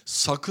deyip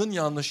sakın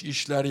yanlış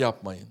işler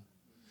yapmayın.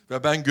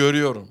 Ve ben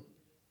görüyorum.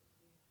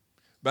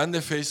 Ben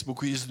de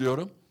Facebook'u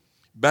izliyorum.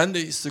 Ben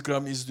de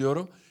Instagram'ı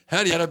izliyorum.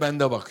 Her yere ben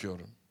de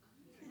bakıyorum.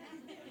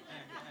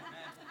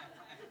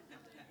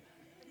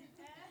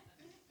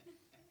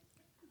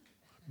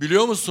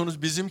 Biliyor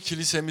musunuz bizim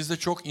kilisemizde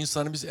çok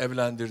insanı biz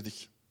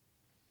evlendirdik.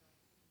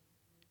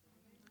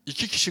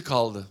 2 kişi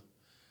kaldı.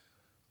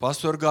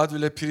 Pastör Gadvi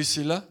ile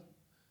Priscilla,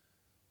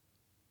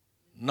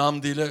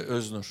 Hamdi ile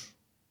Öznur.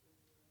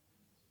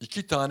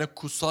 2 tane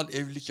kutsal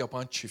evlilik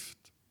yapan çift.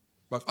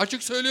 Bak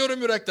açık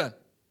söylüyorum yürekten.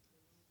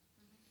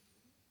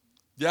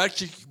 Diğer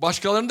ki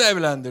başkalarını da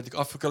evlendirdik.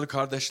 Afrikalı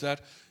kardeşler,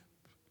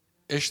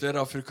 eşleri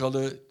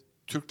Afrikalı,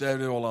 Türk'le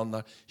evli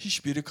olanlar.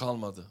 Hiçbiri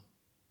kalmadı.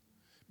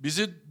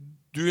 Bizi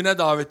düğüne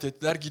davet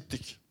ettiler,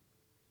 gittik.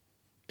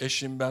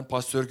 Eşim, ben,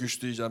 Pastör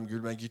Güçlü diyeceğim,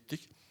 Gülben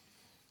gittik.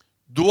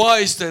 Dua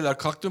istediler,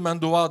 kalktım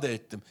ben dua da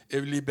ettim.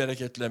 Evliliği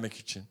bereketlemek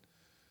için.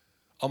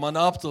 Ama ne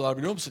yaptılar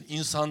biliyor musun?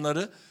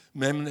 İnsanları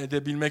memnun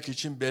edebilmek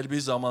için belli bir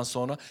zaman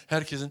sonra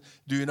herkesin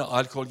düğüne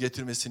alkol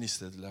getirmesini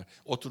istediler.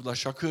 Oturdular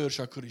şakır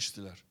şakır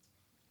içtiler.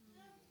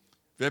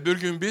 Ve bir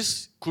gün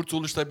biz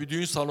Kurtuluş'ta bir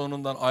düğün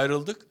salonundan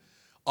ayrıldık.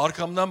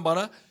 Arkamdan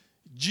bana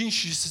cin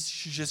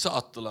şişesi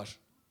attılar.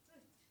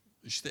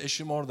 İşte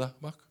eşim orada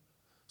bak.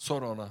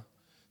 Sor ona.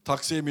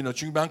 Taksiye biniyor.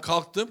 Çünkü ben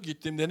kalktım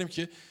gittim dedim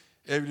ki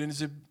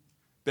evliliğinizi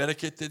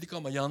bereketledik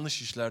ama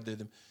yanlış işler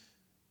dedim.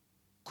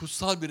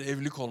 Kutsal bir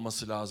evlilik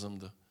olması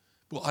lazımdı.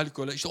 Bu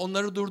alkole işte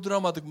onları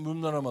durduramadık,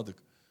 mumlanamadık.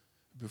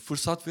 Bir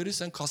fırsat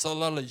verirsen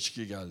kasalarla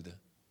içki geldi.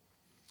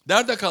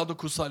 Nerede kaldı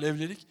kutsal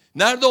evlilik?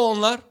 Nerede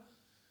onlar?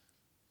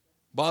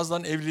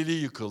 Bazılarının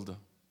evliliği yıkıldı.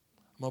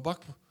 Ama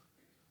bak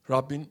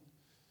Rabbin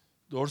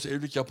doğrusu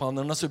evlilik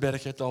yapanlar nasıl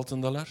bereketli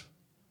altındalar?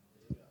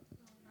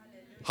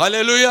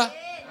 Haleluya.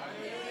 Haleluya.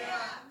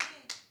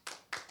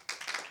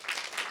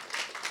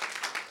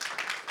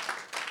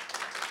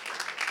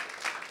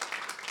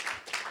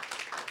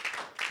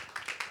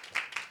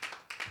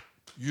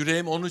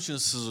 Yüreğim onun için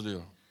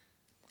sızlıyor.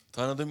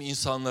 Tanıdığım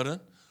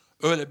insanların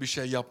öyle bir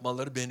şey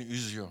yapmaları beni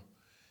üzüyor.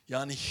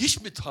 Yani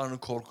hiç mi Tanrı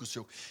korkusu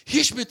yok?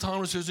 Hiç mi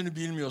Tanrı sözünü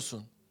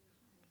bilmiyorsun?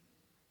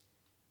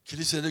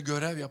 Kilisede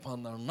görev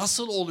yapanlar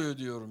nasıl oluyor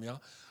diyorum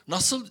ya.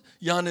 Nasıl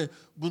yani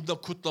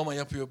bunda kutlama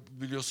yapıyor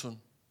biliyorsun?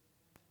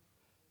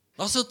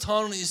 Nasıl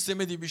Tanrı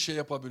istemediği bir şey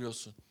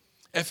yapabiliyorsun?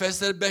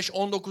 Efesler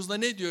 5:19'da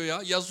ne diyor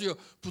ya? Yazıyor.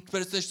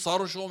 Putperestler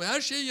sarhoş olma.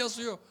 Her şeyi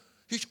yazıyor.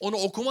 Hiç onu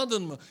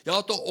okumadın mı?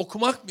 Yahut da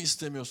okumak mı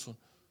istemiyorsun?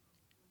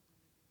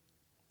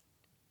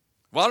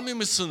 Var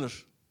mıymış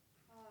sınır?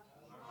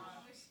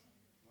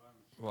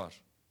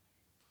 Var.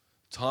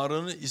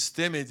 Tanrı'nın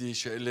istemediği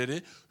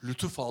şeyleri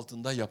lütuf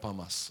altında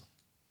yapamazsın.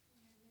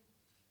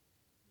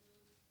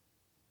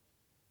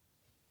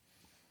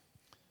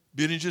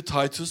 Birinci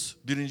Titus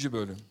 1.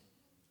 bölüm.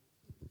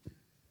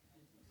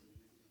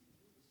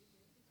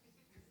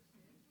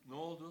 Ne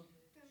oldu?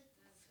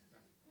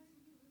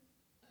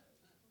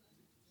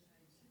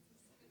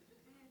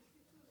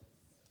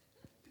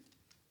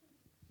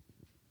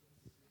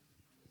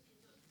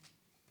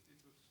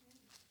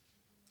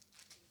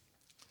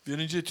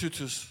 Birinci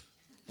Titus.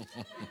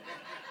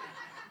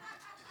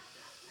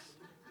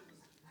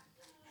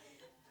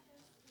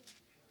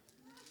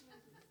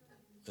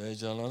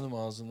 Heyecanlandım,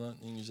 ağzından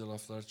İngilizce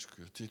laflar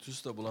çıkıyor.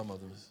 Titus da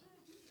bulamadım.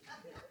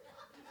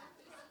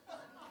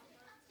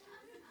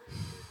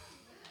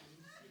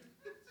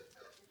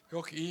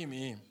 Yok,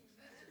 iyiyim.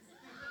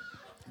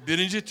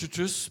 1.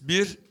 Tütüs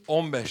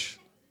 1:15.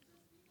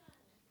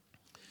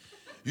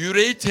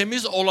 Yüreği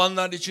temiz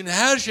olanlar için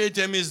her şey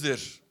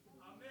temizdir.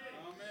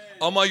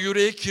 Ama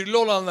yüreği kirli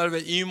olanlar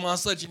ve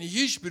imansızlar için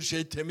hiçbir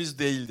şey temiz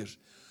değildir.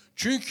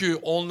 Çünkü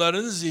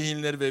onların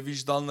zihinleri ve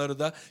vicdanları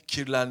da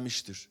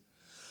kirlenmiştir.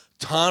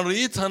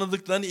 Tanrı'yı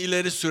tanıdıklarını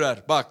ileri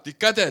sürer. Bak,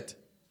 dikkat et.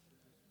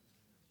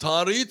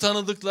 Tanrı'yı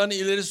tanıdıklarını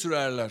ileri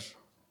sürerler.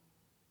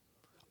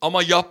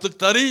 Ama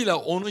yaptıklarıyla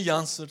onu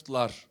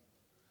yansıtırlar.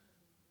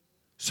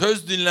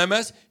 Söz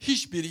dinlemez,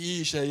 hiçbir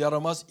iyi işe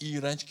yaramaz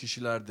iğrenç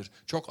kişilerdir.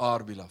 Çok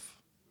ağır bir laf.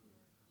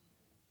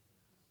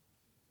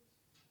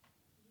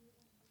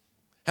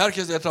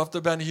 Herkes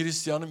etrafta ben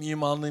Hristiyanım,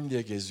 imanlıyım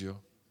diye geziyor.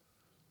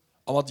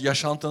 Ama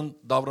yaşantın,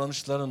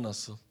 davranışların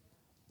nasıl?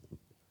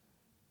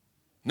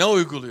 Ne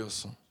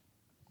uyguluyorsun?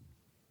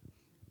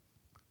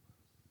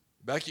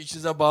 Belki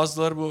içinizde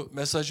bazıları bu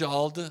mesajı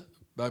aldı.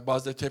 Belki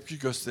bazıları tepki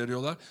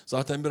gösteriyorlar.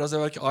 Zaten biraz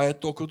evvelki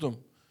ayette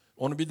okudum.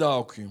 Onu bir daha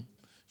okuyayım.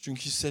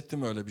 Çünkü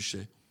hissettim öyle bir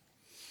şey.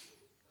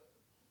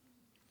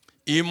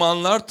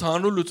 İmanlar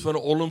Tanrı lütfuna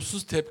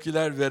olumsuz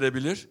tepkiler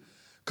verebilir,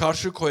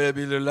 karşı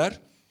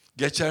koyabilirler,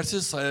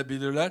 geçersiz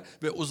sayabilirler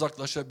ve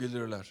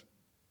uzaklaşabilirler.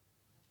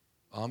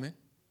 Amin.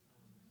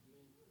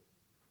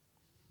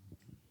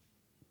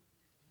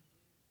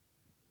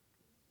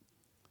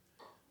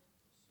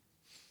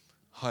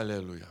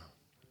 Haleluya.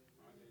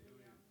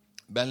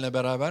 Benle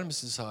beraber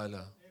misiniz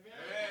hala?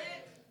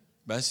 Evet.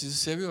 Ben sizi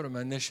seviyorum,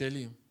 ben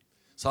neşeliyim.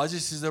 Sadece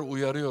sizleri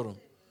uyarıyorum.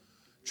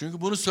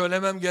 Çünkü bunu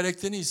söylemem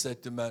gerektiğini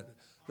hissettim ben.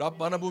 Rab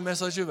bana bu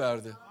mesajı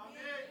verdi.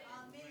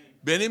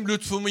 Benim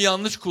lütfumu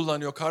yanlış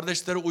kullanıyor,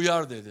 kardeşleri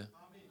uyar dedi.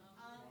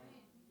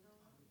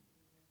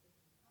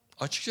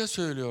 Açıkça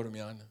söylüyorum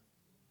yani.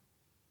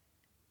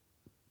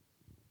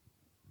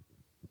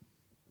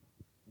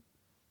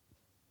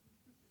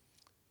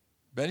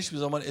 Ben hiçbir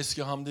zaman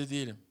eski Hamdi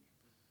değilim.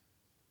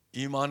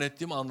 İman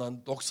ettiğim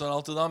andan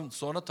 96'dan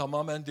sonra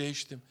tamamen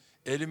değiştim.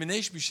 Elimi ne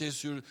hiçbir şey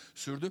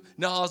sürdüm,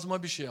 ne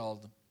ağzıma bir şey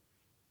aldım.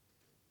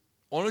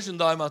 Onun için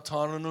daima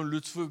Tanrı'nın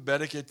lütfu,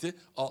 bereketi,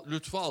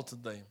 lütfu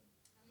altındayım.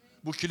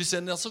 Bu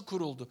kilise nasıl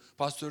kuruldu?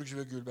 Pastör, gücü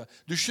ve gülben.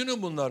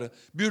 Düşünün bunları.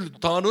 Bir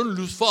Tanrı'nın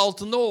lütfu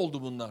altında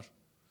oldu bunlar.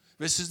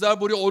 Ve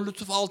sizler buraya o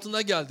lütuf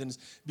altında geldiniz.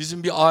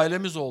 Bizim bir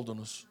ailemiz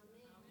oldunuz.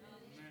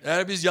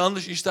 Eğer biz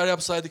yanlış işler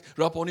yapsaydık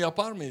Rab onu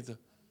yapar mıydı?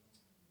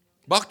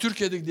 Bak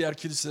Türkiye'deki diğer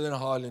kiliselerin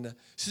haline.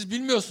 Siz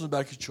bilmiyorsunuz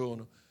belki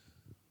çoğunu.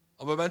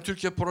 Ama ben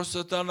Türkiye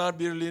Protestanlar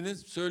Birliği'nin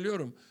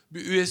söylüyorum.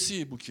 Bir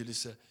üyesi bu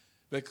kilise.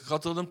 Ve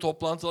katıldığım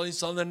toplantıda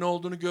insanların ne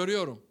olduğunu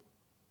görüyorum.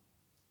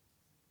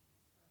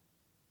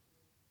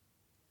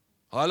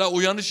 Hala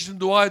uyanış için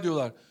dua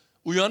ediyorlar.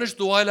 Uyanış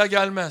duayla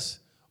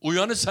gelmez.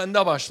 Uyanış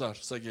sende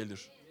başlarsa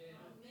gelir.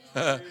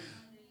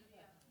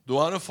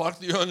 Duanın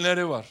farklı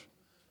yönleri var.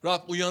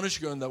 Rab uyanış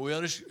gönder.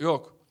 Uyanış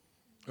yok.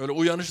 Öyle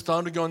uyanış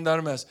Tanrı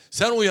göndermez.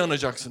 Sen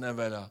uyanacaksın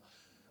evvela.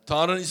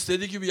 Tanrı'nın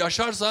istediği gibi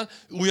yaşarsan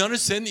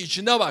uyanış senin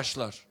içinde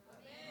başlar.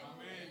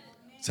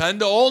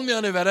 Sende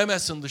olmayanı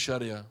veremezsin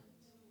dışarıya.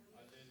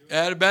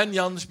 Eğer ben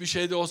yanlış bir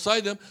şeyde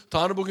olsaydım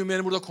Tanrı bugün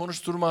beni burada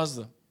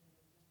konuşturmazdı.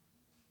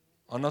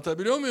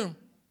 Anlatabiliyor muyum?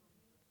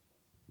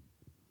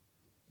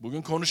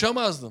 Bugün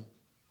konuşamazdım.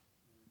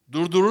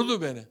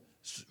 Durdururdu beni.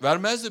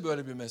 Vermezdi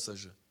böyle bir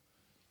mesajı.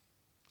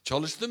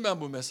 Çalıştım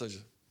ben bu mesajı.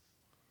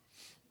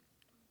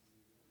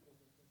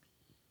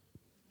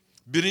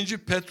 1.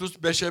 Petrus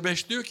 5'e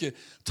 5 diyor ki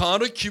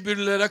Tanrı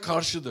kibirlilere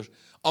karşıdır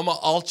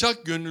ama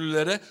alçak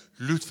gönüllülere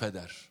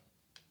lütfeder.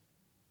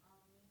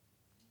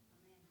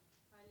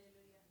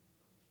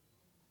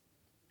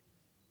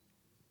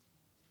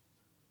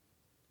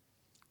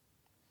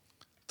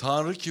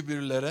 Tanrı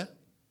kibirlilere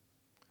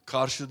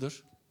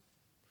karşıdır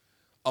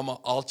ama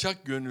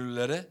alçak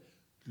gönüllülere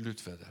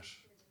lütfeder.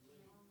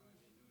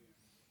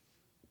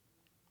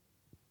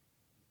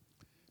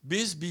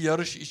 Biz bir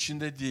yarış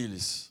içinde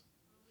değiliz.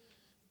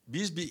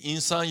 Biz bir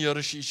insan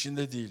yarışı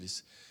içinde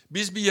değiliz.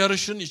 Biz bir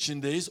yarışın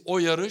içindeyiz. O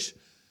yarış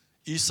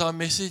İsa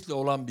Mesih'le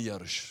olan bir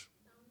yarış.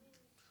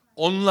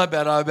 Onunla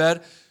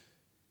beraber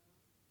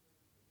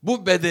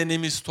bu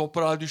bedenimiz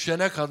toprağa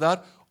düşene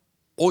kadar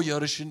o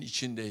yarışın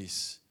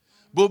içindeyiz.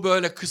 Bu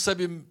böyle kısa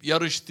bir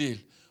yarış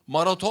değil.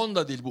 Maraton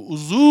da değil, bu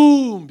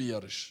uzun bir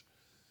yarış.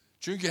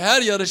 Çünkü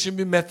her yarışın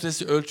bir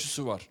metresi,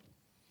 ölçüsü var.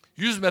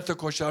 100 metre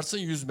koşarsın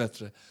 100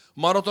 metre.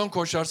 Maraton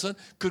koşarsın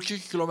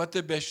 42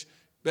 kilometre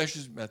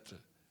 500 metre.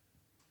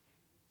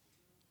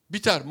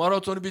 Biter.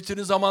 Maratonu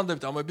bitirdiğin zaman da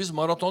biter. Ama biz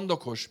maraton da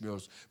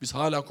koşmuyoruz. Biz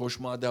hala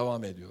koşmaya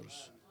devam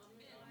ediyoruz.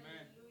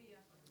 Amen.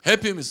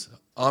 Hepimiz.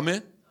 Amin.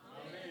 Amin.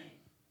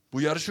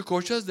 Bu yarışı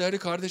koşacağız değerli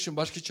kardeşim.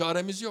 Başka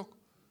çaremiz yok.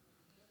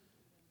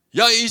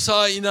 Ya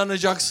İsa'ya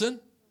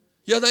inanacaksın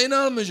ya da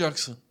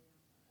inanmayacaksın.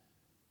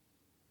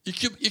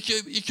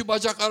 İki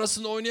bacak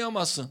arasında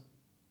oynayamazsın.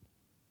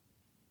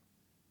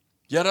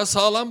 Yere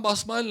sağlam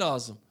basman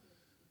lazım.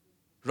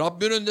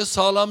 Rabbin önünde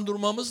sağlam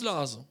durmamız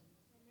lazım.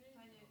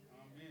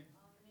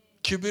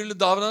 Kibirli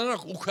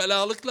davranarak,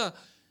 ukalalıkla,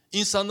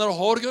 insanlara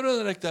hor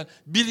görünerekten,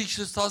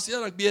 biliksiz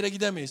taslayarak bir yere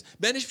gidemeyiz.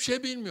 Ben hiçbir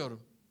şey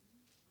bilmiyorum.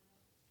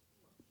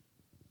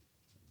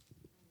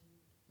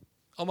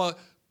 Ama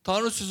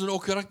Tanrı sözünü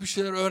okuyarak bir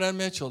şeyler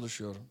öğrenmeye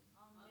çalışıyorum.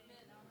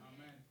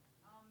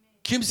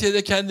 Kimseye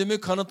de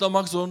kendimi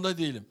kanıtlamak zorunda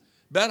değilim.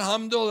 Ben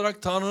Hamdi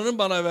olarak Tanrı'nın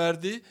bana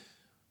verdiği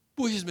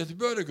bu hizmeti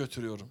böyle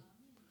götürüyorum.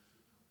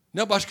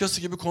 Ne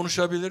başkası gibi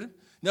konuşabilirim,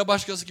 ne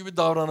başkası gibi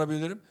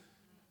davranabilirim.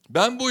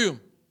 Ben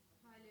buyum.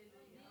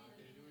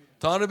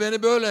 Tanrı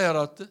beni böyle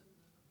yarattı.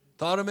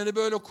 Tanrı beni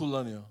böyle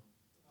kullanıyor.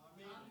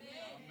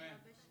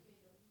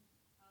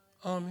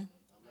 Amin.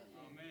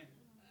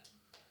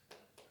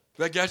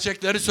 Ve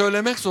gerçekleri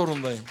söylemek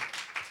zorundayım.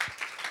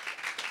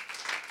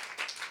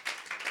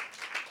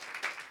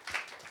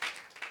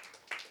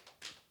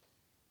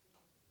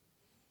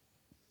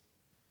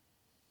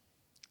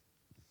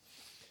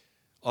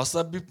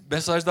 Aslında bir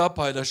mesaj daha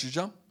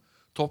paylaşacağım.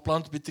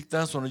 Toplantı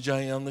bittikten sonra,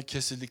 canlı yayını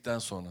kesildikten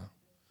sonra.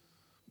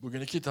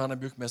 Bugün 2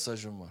 tane büyük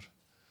mesajım var.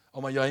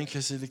 Ama yayın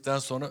kesildikten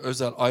sonra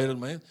özel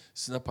ayrılmayın,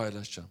 sizinle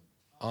paylaşacağım.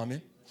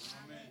 Amin.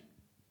 Amin.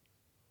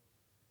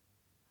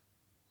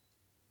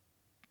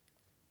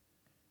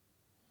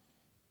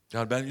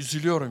 Yani ben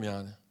üzülüyorum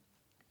yani.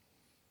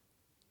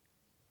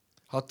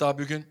 Hatta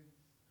bugün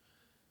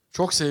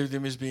çok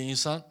sevdiğimiz bir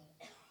insan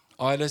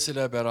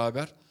ailesiyle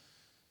beraber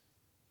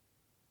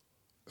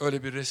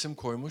öyle bir resim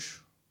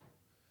koymuş.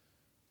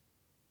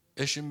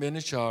 Eşim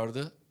beni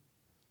çağırdı.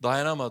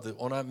 Dayanamadı.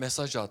 Ona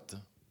mesaj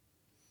attı.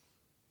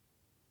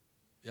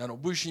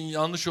 Yani bu işin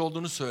yanlış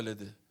olduğunu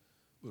söyledi.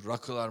 Bu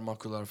rakılar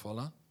makılar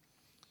falan.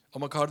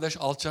 Ama kardeş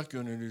alçak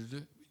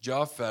gönüllüydü.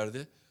 Cevap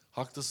verdi.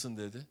 Haklısın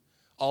dedi.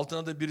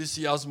 Altına da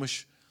birisi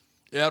yazmış.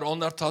 Eğer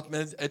onlar tatmin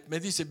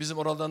etmediyse bizim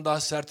oradan daha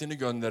sertini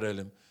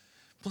gönderelim.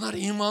 Bunlar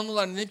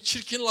imanlılar. Ne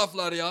çirkin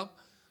laflar ya.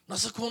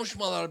 Nasıl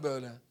konuşmalar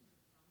böyle?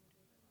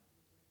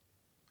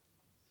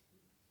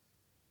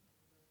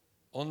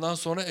 Ondan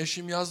sonra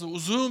eşim yazdı.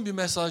 Uzun bir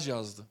mesaj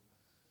yazdı.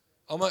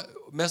 Ama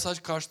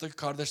mesaj karşıdaki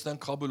kardeşten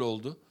kabul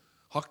oldu.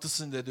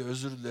 Haklısın dedi,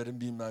 özür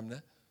dilerim bilmem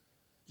ne.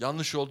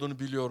 Yanlış olduğunu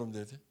biliyorum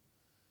dedi.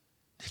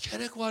 Ne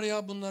gerek var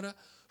ya bunlara?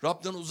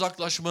 Rab'den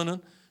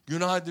uzaklaşmanın,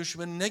 günaha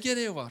düşmenin ne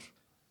gereği var?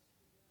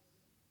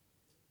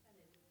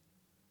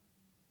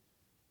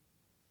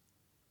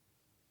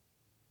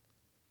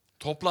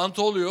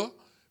 Toplantı oluyor.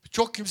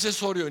 Çok kimse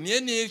soruyor.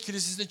 Niye Nehir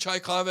Kilisesi'nde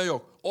çay kahve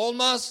yok?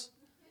 Olmaz.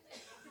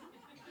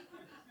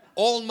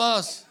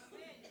 Olmaz.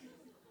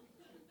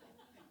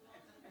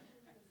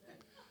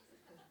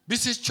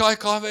 Biz hiç çay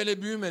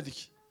kahveyle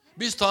büyümedik.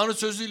 Biz Tanrı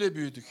sözüyle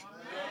büyüdük.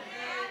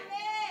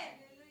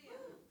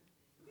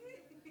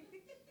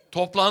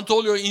 Toplantı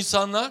oluyor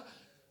insanlar.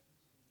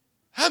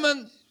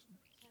 Hemen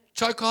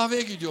çay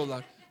kahveye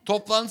gidiyorlar.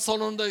 Toplantı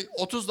salonunda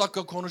 30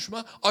 dakika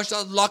konuşma.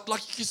 Aşağıda lak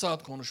lak 2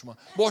 saat konuşma.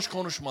 Boş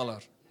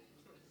konuşmalar.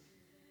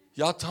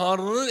 Ya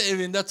Tanrı'nın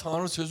evinde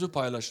Tanrı sözü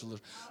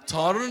paylaşılır.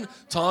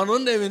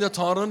 Tanrı'nın evinde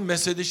Tanrı'nın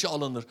mesedişi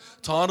alınır.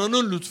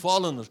 Tanrı'nın lütfu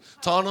alınır.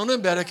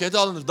 Tanrı'nın bereketi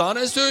alınır. Daha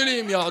ne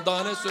söyleyeyim ya?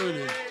 Daha ne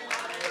söyleyeyim?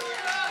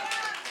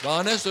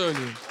 Daha ne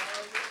söyleyeyim?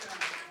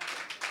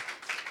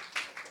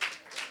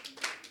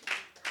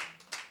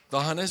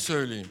 Daha ne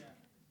söyleyeyim?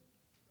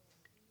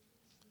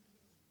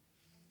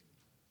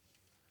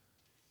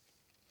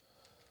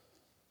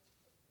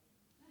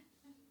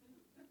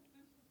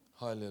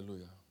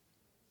 Haleluya.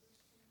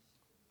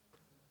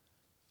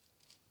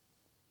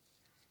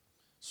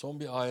 Son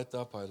bir ayet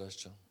daha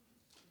paylaşacağım.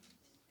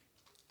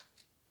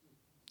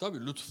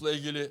 Tabii lütufla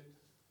ilgili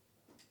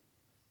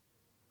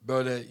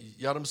böyle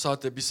yarım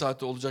saatte, 1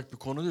 saatte olacak bir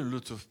konu değil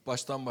lütuf.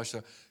 Baştan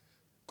başa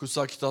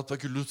kutsal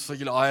kitaptaki lütufla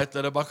ilgili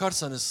ayetlere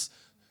bakarsanız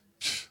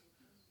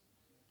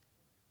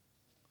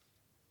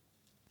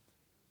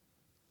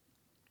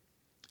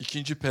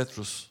 2.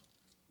 Petrus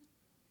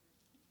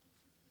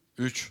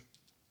 3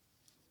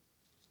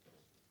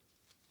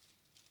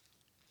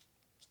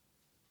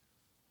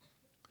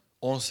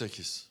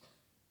 18.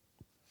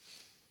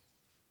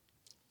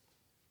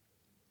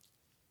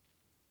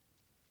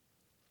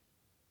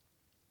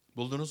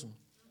 Buldunuz mu?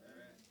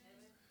 Evet.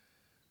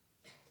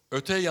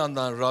 Öte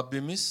yandan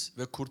Rabbimiz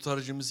ve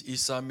kurtarıcımız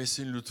İsa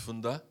Mesih'in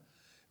lütfunda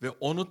ve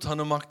onu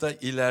tanımakta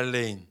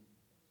ilerleyin.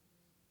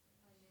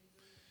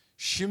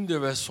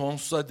 Şimdi ve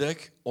sonsuza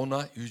dek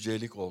ona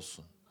yücelik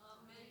olsun.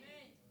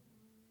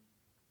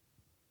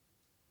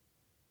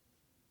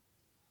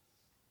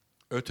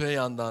 Öte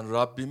yandan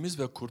Rabbimiz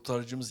ve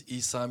kurtarıcımız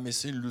İsa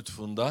Mesih'in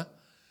lütfunda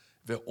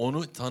ve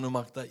onu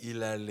tanımakta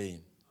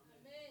ilerleyin.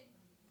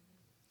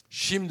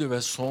 Şimdi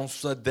ve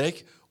sonsuza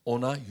dek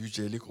ona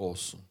yücelik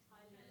olsun.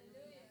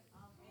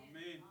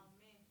 Amin.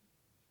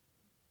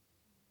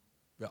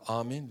 Ve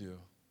amin diyor.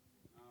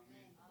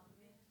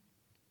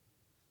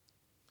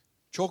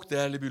 Çok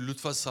değerli bir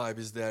lütfa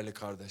sahibiz değerli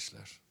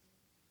kardeşler.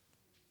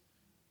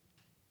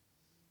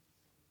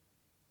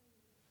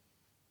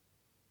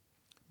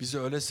 Bizi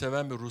öyle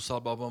seven bir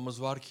ruhsal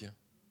babamız var ki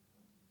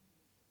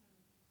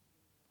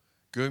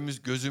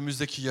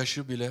gözümüzdeki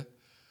yaşı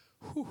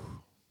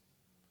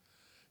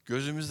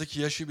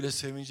bile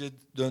sevince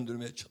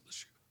döndürmeye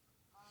çalışıyor.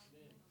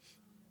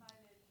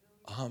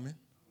 Amin.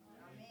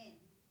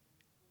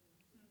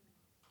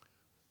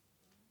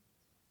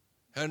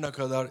 Her ne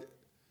kadar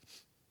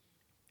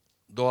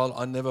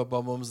doğal anne ve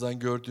babamızdan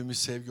gördüğümüz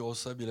sevgi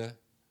olsa bile,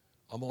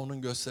 ama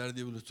onun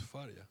gösterdiği bir lütuf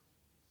var ya,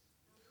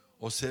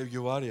 o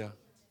sevgi var ya,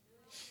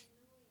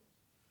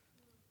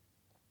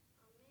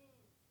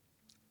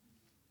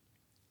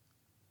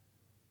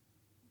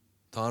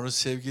 Tanrı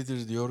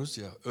sevgidir diyoruz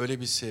ya,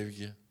 öyle bir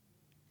sevgi.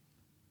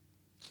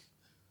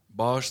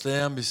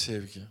 Bağışlayan bir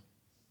sevgi.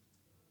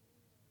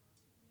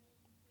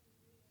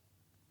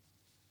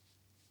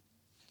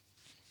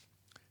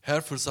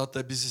 Her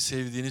fırsatta bizi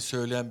sevdiğini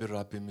söyleyen bir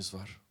Rabbimiz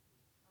var.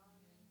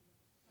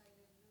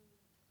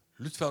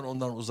 Lütfen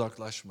ondan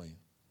uzaklaşmayın.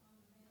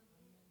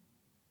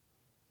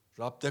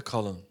 Rab'de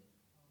kalın.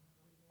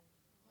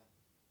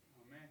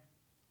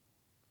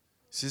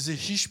 Sizi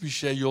hiçbir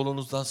şey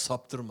yolunuzdan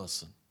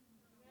saptırmasın.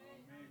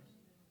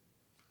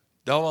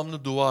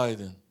 Devamlı dua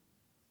edin.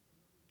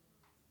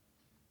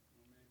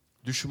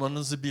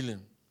 Düşmanınızı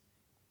bilin.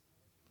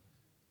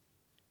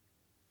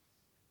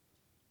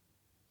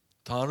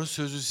 Tanrı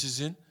sözü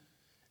sizin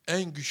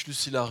en güçlü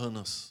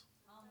silahınız.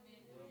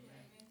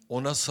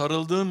 Ona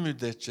sarıldığın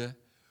müddetçe,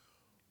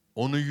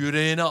 onu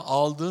yüreğine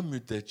aldığın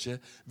müddetçe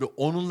ve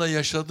onunla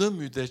yaşadığın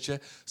müddetçe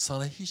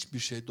sana hiçbir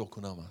şey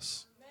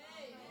dokunamaz.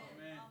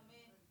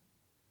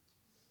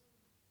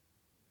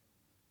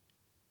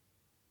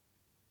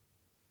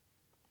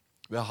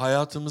 Ve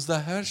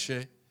hayatımızda her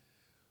şey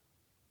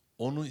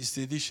onun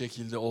istediği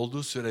şekilde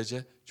olduğu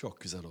sürece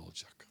çok güzel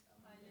olacak.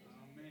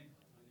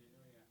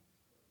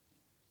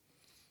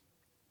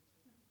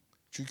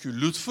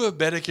 Çünkü lütfu,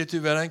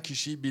 bereketi veren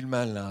kişiyi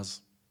bilmen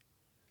lazım.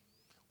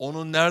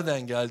 Onun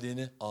nereden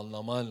geldiğini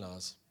anlaman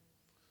lazım.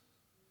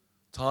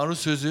 Tanrı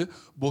sözü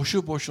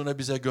boşu boşuna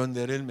bize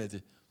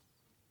gönderilmedi.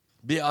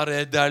 Bir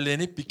araya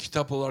derlenip bir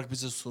kitap olarak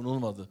bize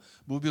sunulmadı.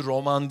 Bu bir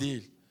roman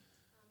değil.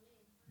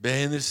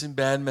 Beğenirsin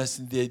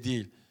beğenmezsin diye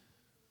değil.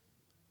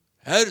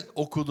 Her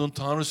okuduğun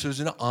Tanrı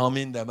sözüne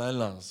amin demen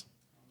lazım.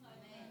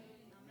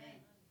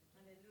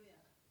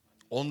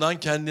 Ondan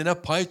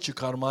kendine pay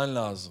çıkarman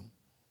lazım.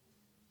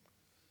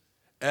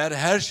 Eğer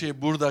her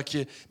şey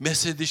buradaki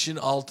mesedişin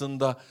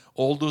altında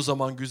olduğu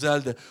zaman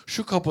güzel de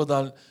şu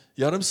kapıdan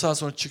yarım saat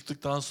sonra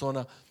çıktıktan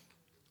sonra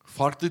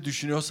farklı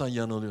düşünüyorsan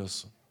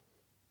yanılıyorsun.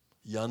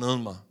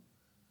 Yanılma.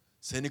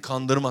 Seni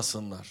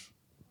kandırmasınlar.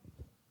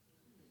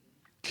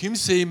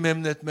 Kimseyi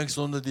memnun etmek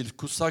zorunda değil.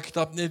 Kutsal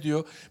kitap ne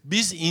diyor?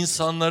 Biz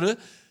insanları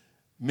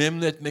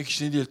memnun etmek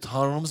için değil,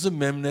 Tanrımızı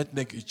memnun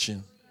etmek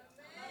için.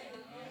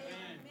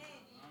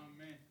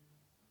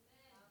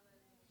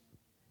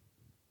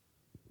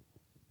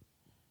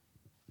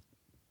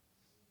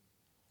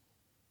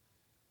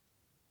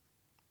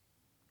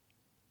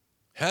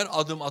 Her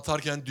adım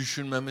atarken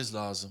düşünmemiz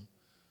lazım.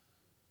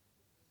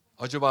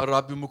 Acaba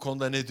Rabbim bu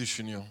konuda ne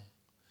düşünüyor?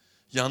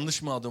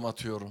 Yanlış mı adım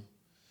atıyorum?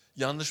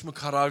 Yanlış mı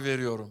karar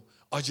veriyorum?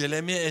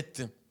 Acele mi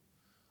ettim?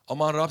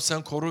 Aman Rab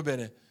sen koru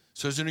beni.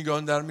 Sözünü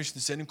göndermiştin.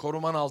 Senin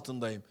koruman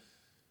altındayım.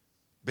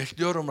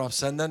 Bekliyorum Rab.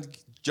 Senden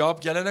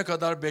cevap gelene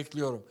kadar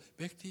bekliyorum.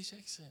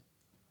 Bekleyeceksin.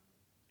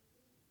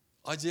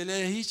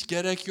 Aceleye hiç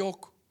gerek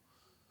yok.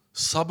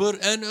 Sabır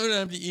en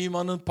önemli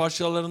imanın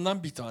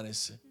parçalarından bir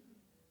tanesi.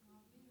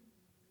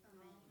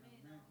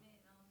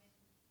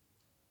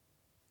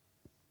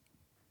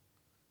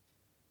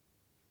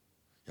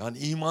 Yani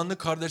imanlı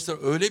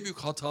kardeşler öyle büyük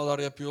hatalar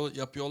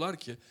yapıyorlar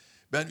ki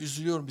ben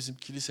üzülüyorum, bizim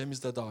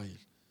kilisemizde dahil.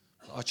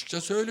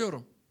 Açıkça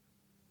söylüyorum.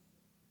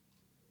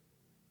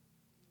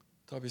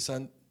 Tabii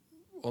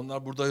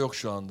onlar burada yok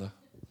şu anda.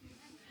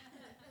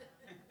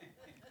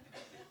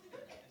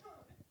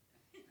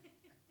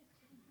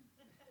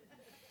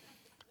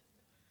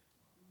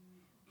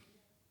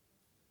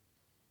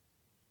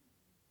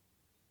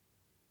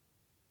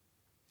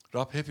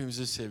 Rab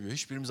hepimizi seviyor.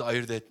 Hiçbirimizi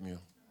ayırt etmiyor.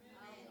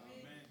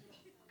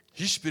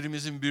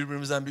 Hiçbirimizin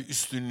birbirimizden bir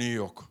üstünlüğü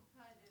yok.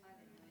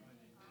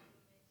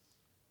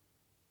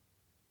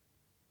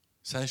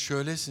 Sen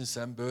şöylesin,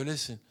 sen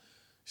böylesin.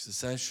 İşte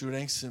sen şu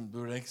renksin,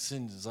 bu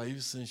renksin,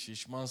 zayıfsın,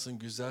 şişmansın,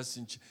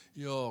 güzelsin.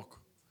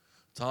 Yok.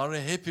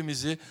 Tanrı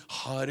hepimizi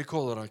harika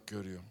olarak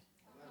görüyor.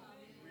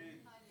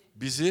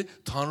 Bizi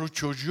Tanrı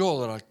çocuğu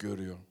olarak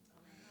görüyor.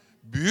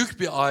 Büyük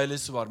bir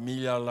ailesi var,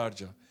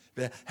 milyarlarca.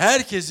 Ve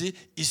herkesi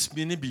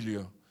ismini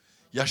biliyor.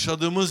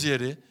 Yaşadığımız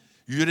yeri,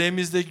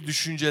 yüreğimizdeki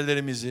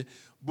düşüncelerimizi,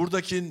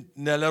 buradaki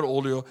neler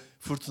oluyor,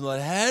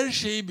 fırtınalar, her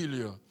şeyi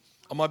biliyor.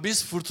 Ama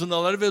biz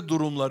fırtınaları ve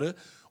durumları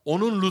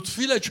onun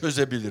lütfuyla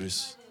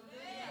çözebiliriz.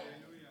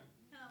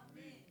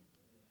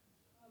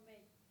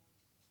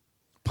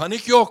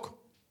 Panik yok.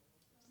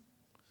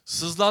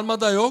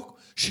 Sızlanma da yok,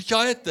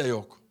 şikayet de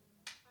yok.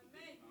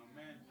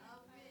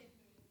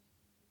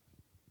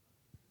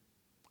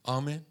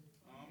 Amin.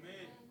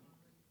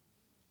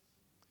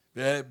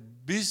 Ve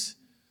biz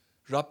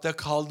Rab'de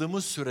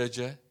kaldığımız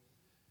sürece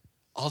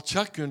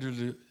alçak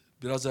gönüllü,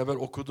 biraz evvel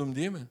okudum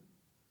değil mi?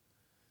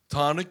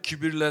 Tanrı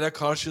kibirlere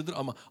karşıdır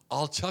ama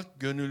alçak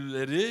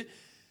gönüllere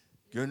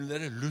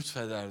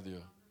lütfeder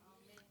diyor.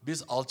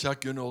 Biz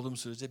alçak gönüllü olduğumuz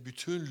sürece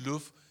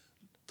bütün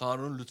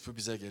Tanrı'nın lütfu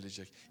bize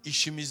gelecek.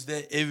 İşimizde,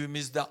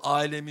 evimizde,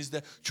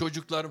 ailemizde,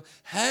 çocuklarım,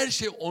 her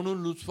şey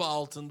onun lütfu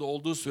altında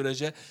olduğu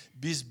sürece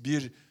biz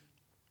bir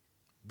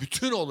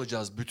Bütün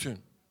olacağız, bütün.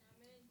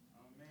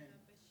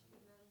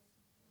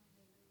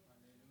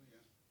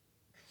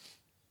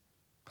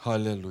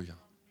 Halleluya.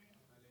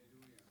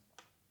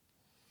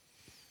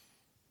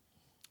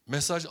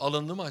 Mesaj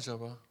alındı mı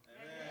acaba?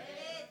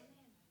 Evet.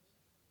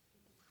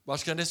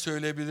 Başka ne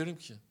söyleyebilirim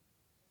ki?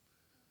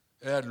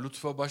 Eğer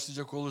lütfa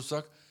başlayacak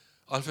olursak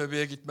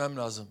alfabeye gitmem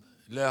lazım.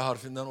 L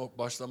harfinden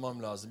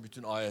başlamam lazım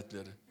bütün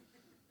ayetleri.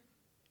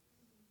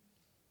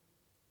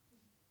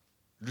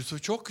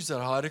 Lütfu çok güzel,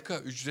 harika,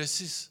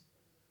 ücretsiz.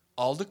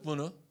 Aldık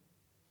bunu.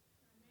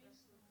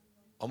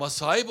 Ama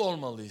sahip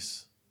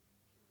olmalıyız.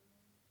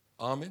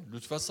 Amin.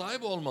 Lütfa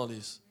sahip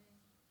olmalıyız.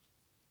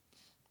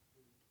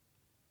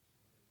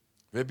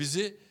 Ve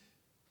bizi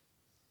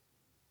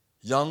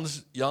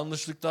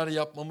yanlışlıklar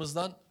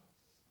yapmamızdan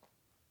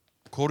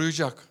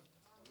koruyacak.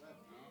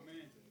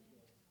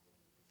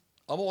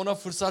 Ama ona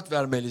fırsat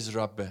vermeliyiz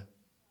Rabbe.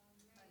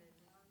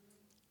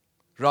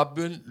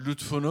 Rabbin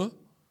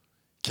lütfunu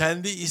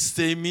kendi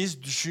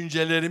isteğimiz,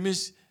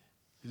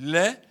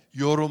 düşüncelerimizle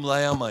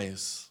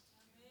yorumlayamayız.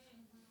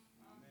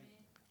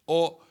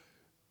 O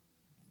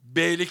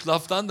beylik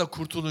laftan da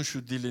kurtulun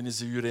şu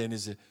dilinizi,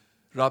 yüreğinizi.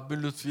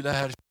 Rabbin lütfuyla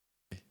her şey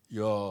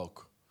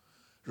yok.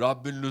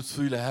 Rabbin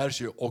lütfuyla her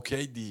şey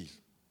okey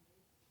değil.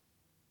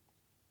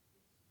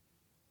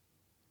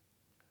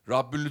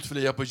 Rabbin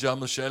lütfuyla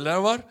yapacağımız şeyler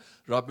var.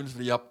 Rabbin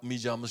lütfuyla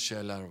yapmayacağımız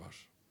şeyler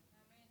var.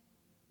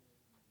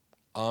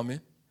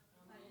 Amin.